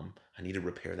mom. I need to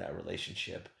repair that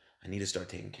relationship. I need to start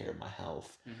taking care of my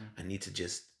health. hmm I need to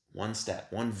just one step,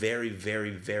 one very, very,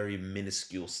 very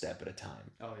minuscule step at a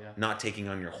time. Oh yeah. Not taking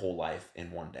on your whole life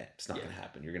in one day. It's not Yeah. going to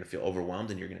happen. You're going to feel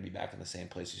overwhelmed and you're going to be back in the same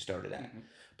place you started at. hmm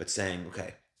But saying,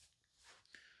 okay,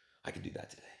 I can do that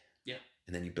today. Yeah.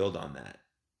 And then you build on that.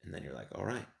 And then you're like, all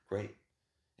right, great.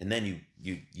 And then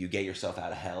you get yourself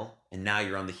out of hell, and now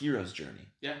you're on the hero's journey.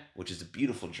 Yeah. Which is a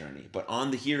beautiful journey. But on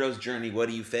the hero's journey, what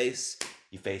do you face?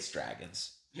 You face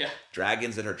dragons. Yeah.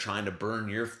 Dragons that are trying to burn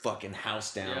your fucking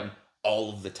house down Yeah. all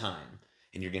of the time.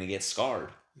 And you're gonna get scarred.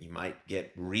 You might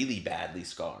get really badly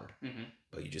scarred. hmm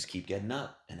But you just keep getting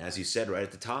up. And as you said right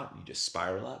at the top, you just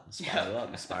spiral up and spiral Yeah. up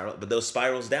and spiral up. But those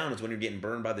spirals down is when you're getting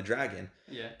burned by the dragon.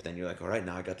 Yeah. But then you're like, all right,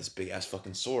 now I got this big ass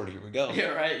fucking sword. Here we go. Yeah.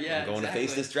 Right. Yeah. I'm going exactly. to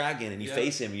face this dragon. And you Yeah.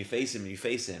 face him, you face him, and you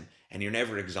face him. And you're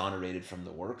never exonerated from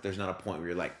the work. There's not a point where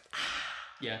you're like,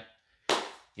 Yeah.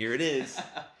 here it is.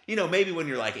 You know, maybe when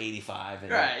you're like 85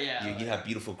 and Right, yeah, you like- have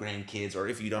beautiful grandkids, or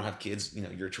if you don't have kids, you know,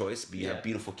 your choice, but you Yeah. have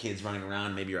beautiful kids running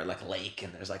around. Maybe you're at like a lake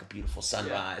and there's like a beautiful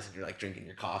sunrise and you're like drinking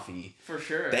your coffee. For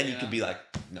sure. Then you could be like,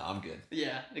 no, I'm good.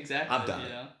 Yeah. Exactly. I've done you it.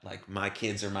 know? Like my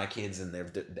kids are my kids and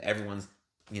everyone's,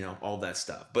 you know, all that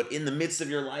stuff. But in the midst of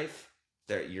your life,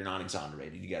 you're not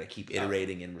exonerated. You got to keep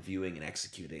iterating and reviewing and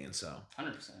executing. And so,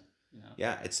 100%. You know.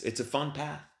 yeah, it's a fun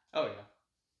path. Oh yeah.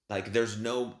 Like there's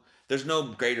no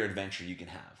greater adventure you can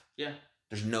have. Yeah.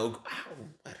 There's no. Ow,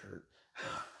 that hurt.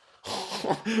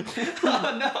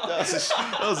 Oh no.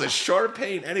 That was a sharp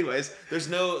pain. Anyways, there's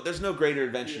no greater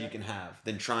adventure Yeah. you can have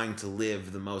than trying to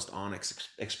live the most honest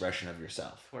expression of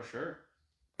yourself. For sure.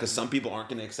 Because some people aren't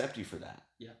going to accept you for that.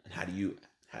 Yeah. And how do you?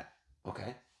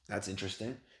 Okay, that's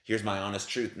interesting. Here's my honest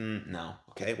truth. No.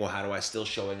 Okay. Well, how do I still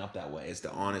showing up that way? It's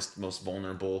the honest, most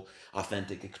vulnerable,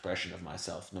 authentic expression of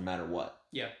myself, no matter what.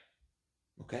 Yeah.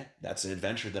 Okay, that's an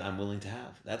adventure that I'm willing to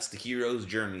have. That's the hero's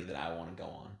journey that I want to go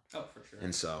on. Oh, for sure.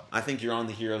 And so I think you're on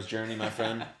the hero's journey, my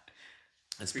friend.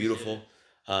 It's Appreciate beautiful.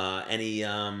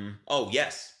 Oh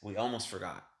yes, we almost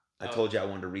forgot. I Oh. told you I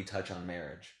wanted to retouch on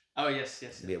marriage. Oh yes,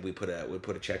 yes. Yeah, we put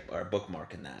a check or a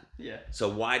bookmark in that. Yeah. So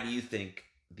why do you think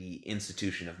the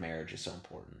institution of marriage is so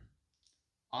important?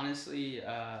 Honestly,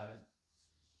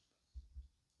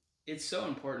 it's so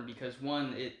important because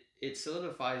one, it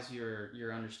solidifies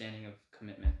your understanding of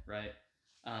commitment, right?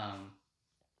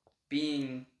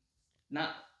 Being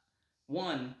not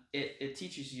one, it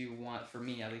teaches you for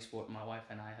me at least what my wife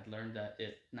and I had learned that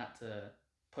it not to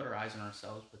put our eyes on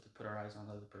ourselves, but to put our eyes on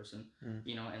the other person,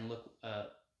 you know, and look,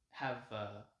 have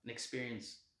an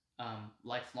experience,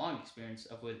 lifelong experience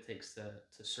of what it takes to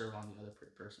serve on the other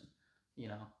person, you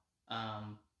know,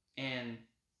 and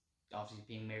obviously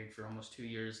being married for almost 2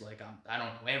 years, like I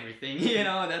don't know everything, you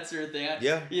know, that sort of thing.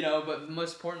 Yeah. You know, but the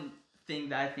most important thing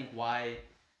that I think why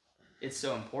it's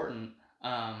so important,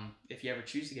 if you ever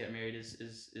choose to get married,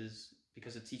 is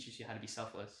because it teaches you how to be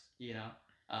selfless. You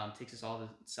know, takes us all the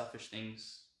selfish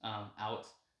things out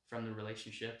from the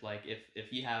relationship. Like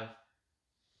if you have,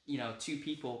 you know, two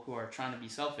people who are trying to be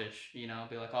selfish, you know,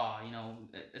 be like, oh, you know,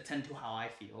 attend to how I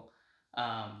feel,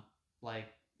 like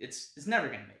it's never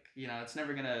gonna make, you know, it's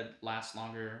never gonna last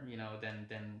longer, you know,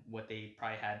 than what they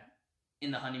probably had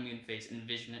in the honeymoon phase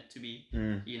envision it to be,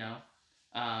 you know,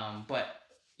 but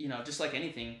you know, just like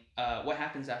anything, what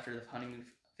happens after the honeymoon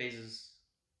phase is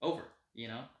over, you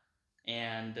know,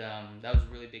 and that was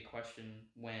a really big question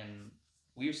when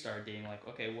we started dating. Like,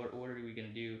 okay, what are we gonna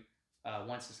do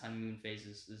once this honeymoon phase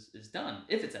is done,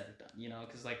 if it's ever done, you know,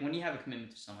 because like when you have a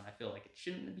commitment to someone, I feel like it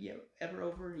shouldn't be ever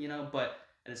over, you know, but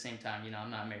at the same time, you know, I'm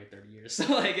not married 30 years, so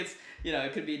like it's, you know,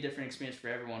 it could be a different experience for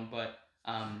everyone, but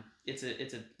it's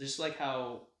a just like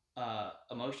how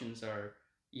emotions are,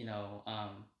 you know,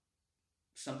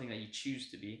 something that you choose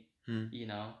to be, you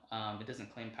know, it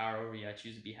doesn't claim power over you. I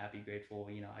choose to be happy, grateful,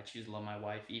 you know, I choose to love my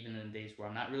wife even in days where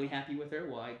I'm not really happy with her.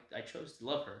 Well, I chose to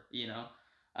love her, you know,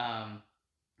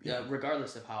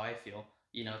 regardless of how I feel,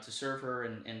 you know, to serve her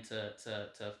and to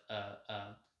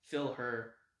fill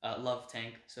her love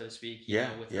tank, so to speak, you know,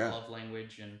 with her love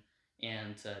language,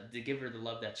 and to give her the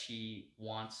love that she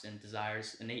wants and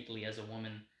desires innately as a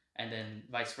woman, and then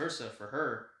vice versa for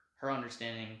her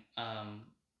understanding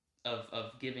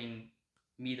of giving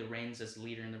me the reins as the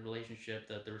leader in the relationship,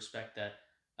 the respect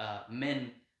that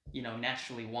men, you know,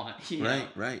 naturally want, you know,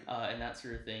 and that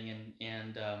sort of thing,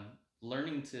 and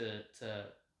learning to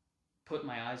put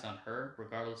my eyes on her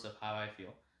regardless of how I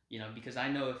feel, you know, because I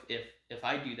know if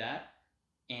I do that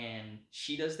and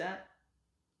she does that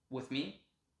with me,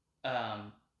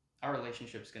 our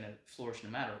relationship's gonna flourish no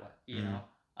matter what, you know,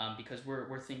 because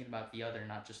we're thinking about the other,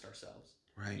 not just ourselves,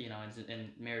 you know, and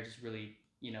marriage is really,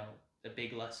 you know, a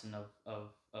big lesson of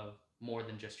more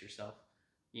than just yourself,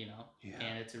 you know,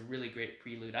 and it's a really great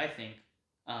prelude, I think,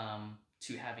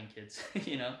 to having kids,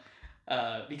 you know,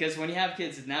 because when you have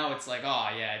kids now, it's like, oh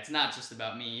yeah, it's not just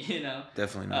about me, you know,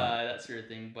 definitely not, that sort of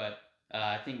thing, but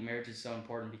I think marriage is so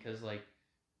important because, like,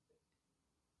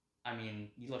 I mean,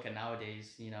 you look at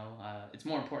nowadays, you know, it's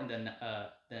more important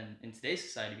than in today's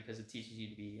society because it teaches you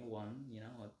to be one, you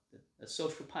know, a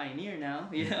social pioneer now,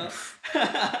 you know.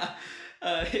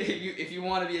 If you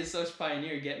want to be a social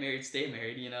pioneer, get married, stay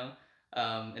married, you know.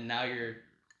 And now you're,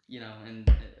 you know, in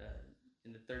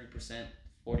the 30%,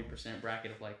 40%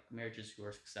 bracket of like marriages who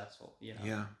are successful, you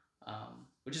know.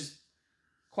 Which is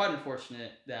quite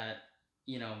unfortunate that,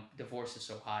 you know, divorce is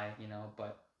so high, you know,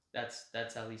 but that's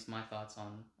at least my thoughts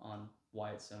on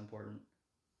why it's so important.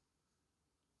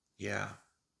 Yeah.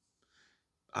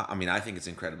 I mean, I think it's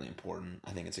incredibly important.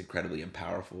 I think it's incredibly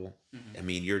powerful. I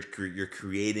mean, you're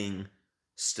creating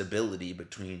stability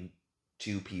between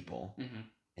two people,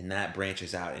 and that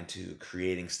branches out into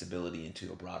creating stability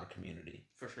into a broader community.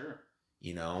 For sure.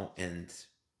 You know, and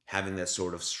having that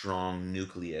sort of strong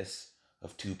nucleus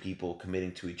of two people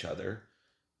committing to each other,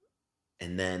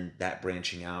 and then that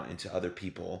branching out into other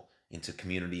people, into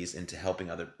communities, into helping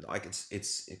other, like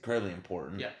it's incredibly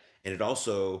important. Yeah. And it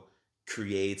also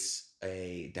creates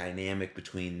a dynamic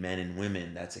between men and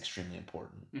women that's extremely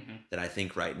important. That I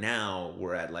think right now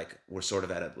we're sort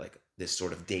of at this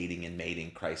sort of dating and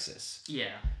mating crisis.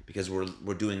 Yeah. Because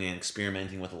we're doing and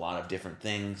experimenting with a lot of different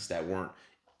things that weren't,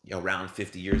 you know, around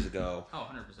 50 years ago. Oh,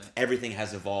 100%. Everything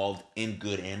has evolved in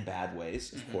good and bad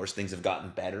ways. Of course, things have gotten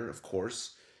better, of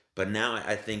course. But now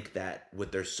I think that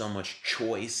with there's so much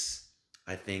choice,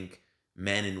 I think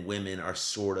men and women are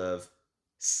sort of,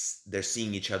 they're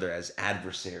seeing each other as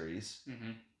adversaries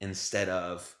instead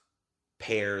of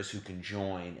pairs who can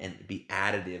join and be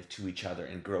additive to each other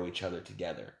and grow each other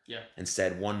together. Yeah.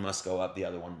 Instead, one must go up, the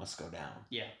other one must go down.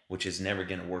 Yeah. Which is never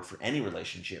going to work for any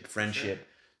relationship, friendship,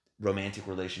 romantic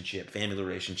relationship, family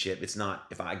relationship. It's not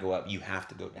if I go up, you have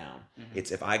to go down.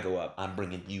 It's if I go up, I'm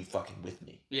bringing you fucking with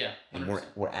me. Yeah. 100%. And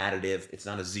we're additive. It's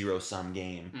not a zero-sum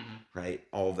game, right?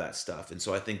 All of that stuff. And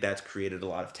so I think that's created a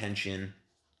lot of tension.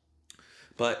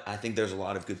 But I think there's a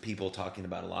lot of good people talking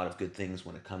about a lot of good things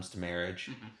when it comes to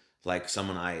marriage. Like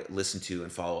someone I listen to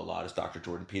and follow a lot is Dr.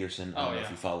 Jordan Peterson. I don't know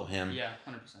if you follow him. Yeah,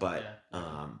 100%. But,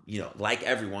 you know, like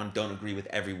everyone, don't agree with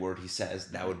every word he says.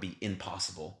 That would be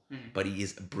impossible. But he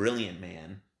is a brilliant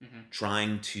man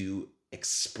trying to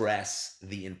express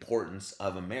the importance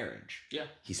of a marriage. Yeah.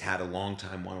 He's had a long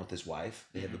time one with his wife.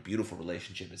 They have a beautiful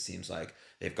relationship. It seems like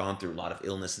they've gone through a lot of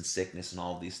illness and sickness and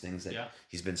all of these things that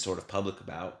he's been sort of public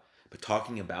about. But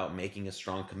talking about making a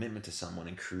strong commitment to someone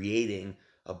and creating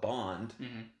a bond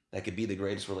that could be the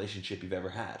greatest relationship you've ever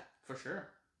had. For sure.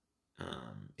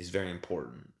 Is very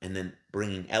important. And then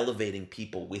elevating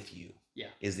people with you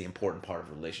is the important part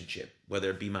of a relationship.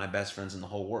 Whether it be my best friends in the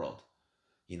whole world.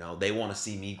 You know, they want to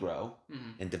see me grow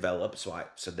and develop,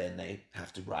 so then they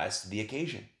have to rise to the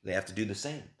occasion. They have to do the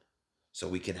same, so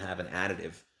we can have an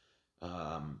additive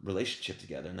relationship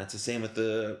together. And that's the same with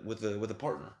a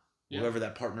partner, whoever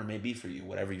that partner may be for you,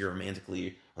 whatever you're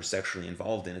romantically or sexually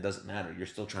involved in. It doesn't matter. You're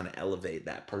still trying to elevate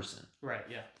that person, right?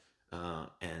 Yeah.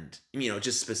 And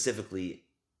just specifically,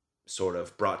 sort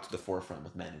of brought to the forefront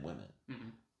with men and women.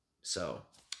 So,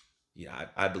 yeah,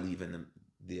 I believe in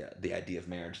the idea of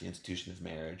marriage, the institution of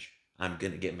marriage. I'm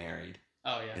going to get married.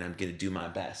 Oh, yeah. And I'm going to do my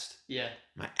best. Yeah.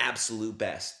 My absolute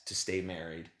best to stay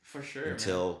married. For sure.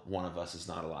 Until one of us is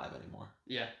not alive anymore.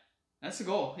 Yeah. That's the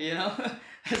goal,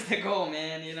 That's the goal,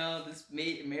 man, This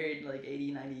married like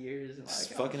 80, 90 years. And it's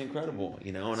fucking incredible,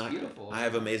 It's and beautiful. I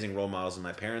have amazing role models in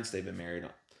my parents. They've been married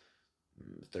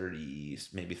 30,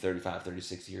 maybe 35,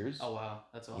 36 years. Oh, wow.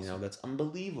 That's awesome. That's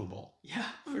unbelievable. Yeah,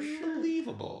 for sure.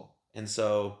 Unbelievable. And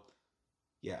so...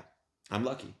 yeah, I'm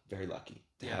lucky, very lucky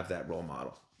to have that role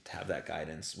model, to have that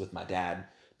guidance with my dad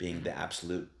being the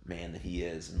absolute man that he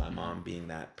is and my mom being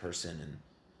that person. And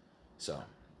so,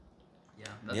 yeah,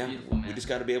 that's beautiful, man. We just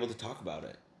got to be able to talk about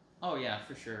it. Oh, yeah,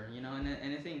 for sure. And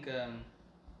I think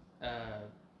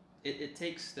it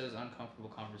takes those uncomfortable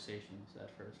conversations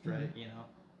at first, right?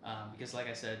 Because like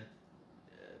I said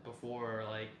before,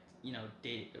 like,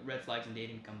 red flags in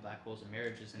dating become black holes in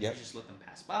marriages, and you just let them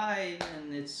pass by,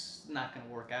 and it's not going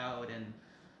to work out. And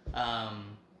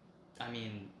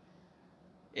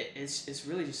it's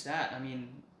really just that.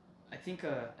 I think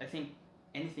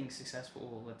anything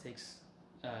successful that takes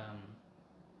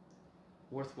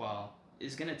worthwhile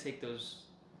is going to take those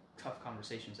tough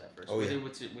conversations at first, whether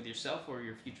it's with yourself or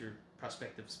your future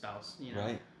prospective spouse.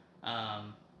 Right.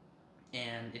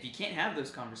 And if you can't have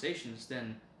those conversations,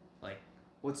 then like,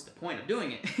 what's the point of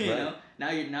doing it? You know,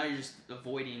 now you're just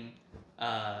avoiding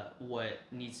what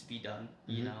needs to be done.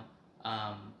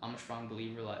 I'm a strong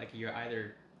believer, like you're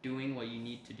either doing what you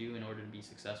need to do in order to be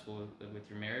successful with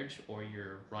your marriage, or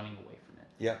you're running away from it.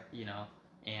 Yeah.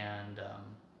 And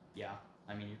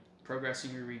you're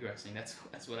progressing or regressing.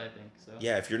 That's what I think. So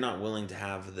yeah, if you're not willing to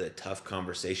have the tough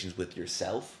conversations with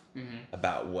yourself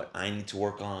about what I need to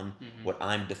work on, what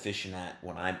I'm deficient at,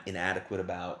 what I'm inadequate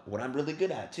about, what I'm really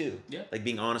good at too. Yeah. Like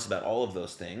being honest about all of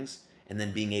those things, and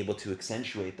then being able to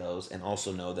accentuate those and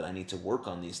also know that I need to work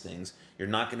on these things. You're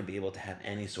not going to be able to have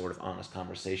any sort of honest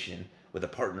conversation with a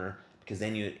partner, because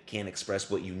then you can't express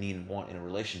what you need and want in a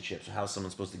relationship. So how's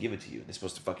someone supposed to give it to you? They're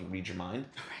supposed to fucking read your mind?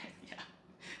 Right,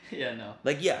 yeah. Yeah, no.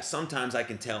 Like, yeah, sometimes I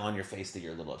can tell on your face that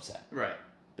you're a little upset. Right.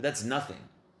 But that's nothing.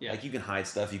 Yeah. Like, you can hide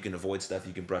stuff, you can avoid stuff,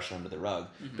 you can brush it under the rug.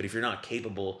 But if you're not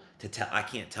capable to tell, I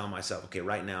can't tell myself, okay,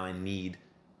 right now I need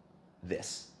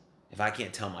this. If I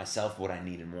can't tell myself what I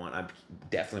need and want, I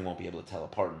definitely won't be able to tell a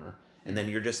partner. And then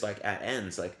you're just like at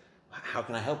ends, like, how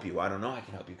can I help you? I don't know I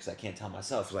can help you because I can't tell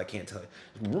myself, because I can't tell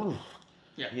you.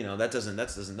 Yeah.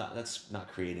 That's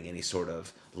not creating any sort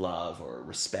of love or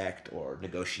respect or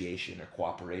negotiation or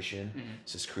cooperation.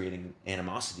 It's just creating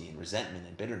animosity and resentment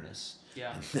and bitterness.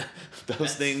 Yeah. And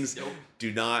those things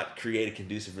do not create a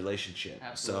conducive relationship.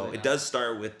 Absolutely so it not. does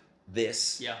start with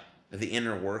this. Yeah. The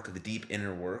inner work, the deep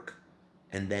inner work,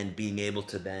 and then being able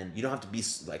to you don't have to be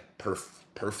like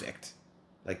perfect.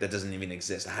 Like, that doesn't even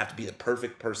exist. I have to be the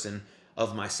perfect person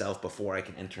of myself before I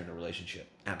can enter into a relationship.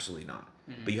 Absolutely not.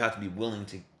 But you have to be willing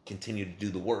to continue to do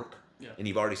the work. Yeah. And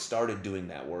you've already started doing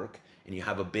that work, and you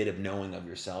have a bit of knowing of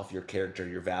yourself, your character,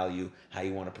 your value, how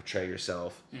you want to portray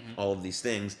yourself, all of these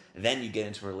things. And then you get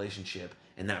into a relationship,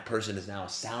 and that person is now a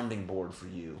sounding board for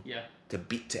you. Yeah.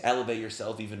 To elevate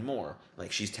yourself even more.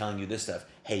 Like, she's telling you this stuff.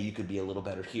 Hey, you could be a little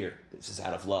better here. This is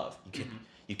out of love.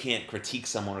 You can't critique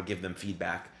someone or give them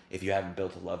feedback if you haven't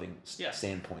built a loving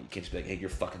standpoint. You can't just be like, hey, you're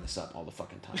fucking this up all the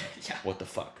fucking time. Yeah. What the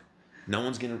fuck? I don't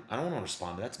want to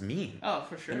respond to that. That's mean. Oh,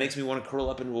 for sure. It makes me want to curl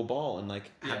up into a ball and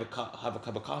like have a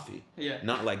cup of coffee. Yeah.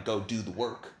 Not like go do the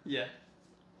work. Yeah.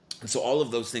 And so all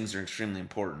of those things are extremely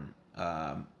important.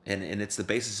 And it's the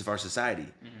basis of our society.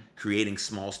 Creating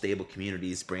small, stable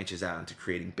communities branches out into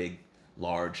creating big,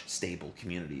 large, stable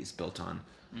communities built on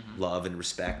love and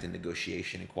respect and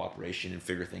negotiation and cooperation and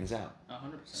figure things out. 100%.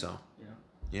 So,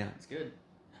 yeah. It's good.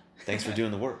 Thanks for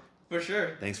doing the work. For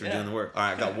sure. Thanks for doing the work. All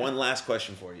right, I got one last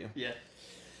question for you. Yeah.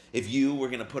 If you were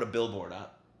going to put a billboard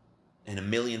up and 1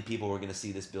 million people were going to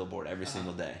see this billboard every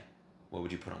single day, what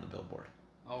would you put on the billboard?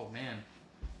 Oh, man.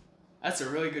 That's a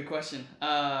really good question.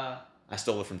 I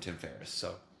stole it from Tim Ferriss,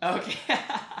 so. Okay.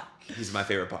 He's my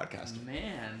favorite podcaster.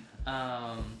 Man.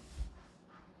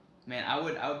 Man, I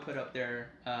would put up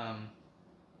there, I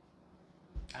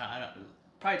don't,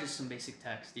 probably just some basic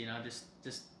text, you know, just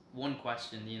one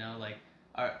question, you know, like,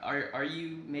 are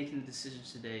you making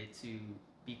decisions today to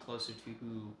be closer to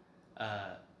who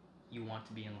you want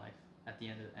to be in life at the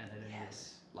end of your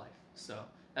life? So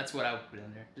that's what I would put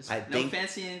in there. Just no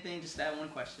fancy anything, just that one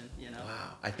question, you know.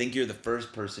 Wow, I think you're the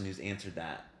first person who's answered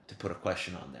that to put a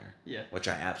question on there. Yeah. Which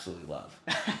I absolutely love.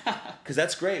 Because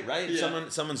that's great, right? Yeah.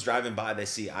 Someone's driving by, they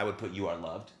see I would put "You Are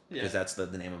Loved" because that's the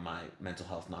name of my mental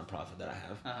health nonprofit that I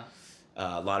have.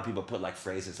 A lot of people put like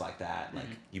phrases like that, like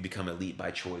you become elite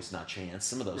by choice, not chance.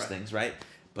 Some of those things, right?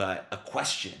 But a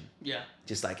question,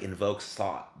 just like invokes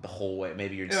thought the whole way.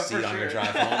 Maybe you're just on your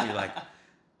drive home, you're like,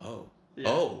 oh,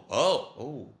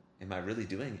 am I really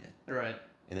doing it? Right.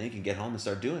 And then you can get home and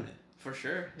start doing it. For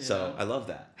sure. So I love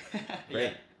that.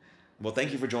 Great. Well,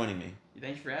 thank you for joining me.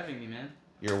 Thank you for having me, man.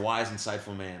 You're a wise,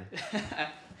 insightful man.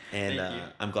 And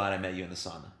I'm glad I met you in the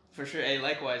sauna. For sure. Hey,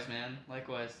 likewise, man.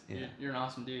 Likewise. Yeah. You're an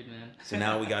awesome dude, man. So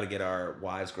now we got to get our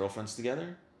wives, girlfriends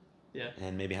together. Yeah.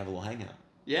 And maybe have a little hangout.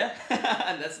 Yeah.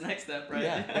 That's the next step, right?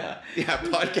 Yeah.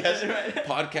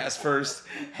 Podcast first,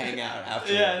 hang out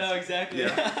afterwards. Yeah, no, exactly.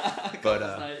 Yeah. But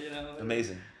night, you know,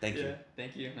 amazing. Thank you.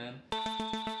 Thank you, man.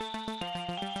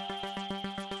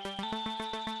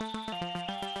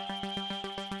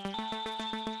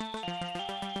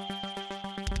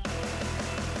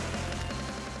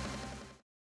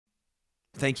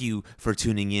 Thank you for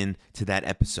tuning in to that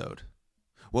episode.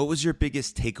 What was your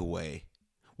biggest takeaway?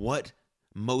 What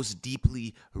most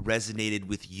deeply resonated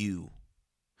with you?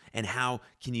 And how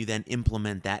can you then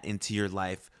implement that into your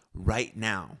life right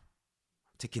now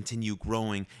to continue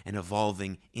growing and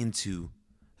evolving into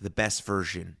the best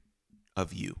version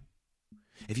of you?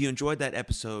 If you enjoyed that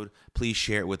episode, please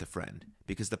share it with a friend,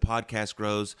 because the podcast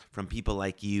grows from people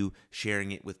like you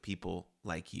sharing it with people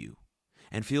like you.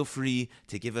 And feel free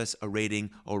to give us a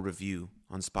rating or review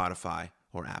on Spotify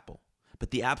or Apple.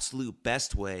 But the absolute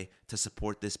best way to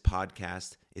support this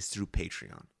podcast is through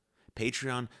Patreon.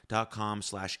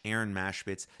 Patreon.com/Aaron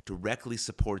Mashbitz directly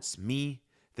supports me,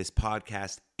 this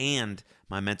podcast, and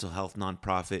my mental health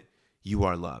nonprofit, You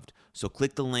Are Loved. So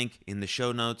click the link in the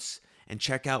show notes and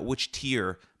check out which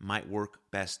tier might work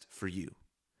best for you.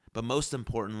 But most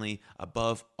importantly,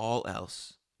 above all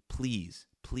else, please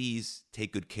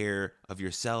take good care of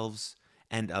yourselves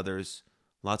and others.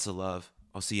 Lots of love.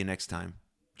 I'll see you next time.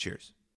 Cheers.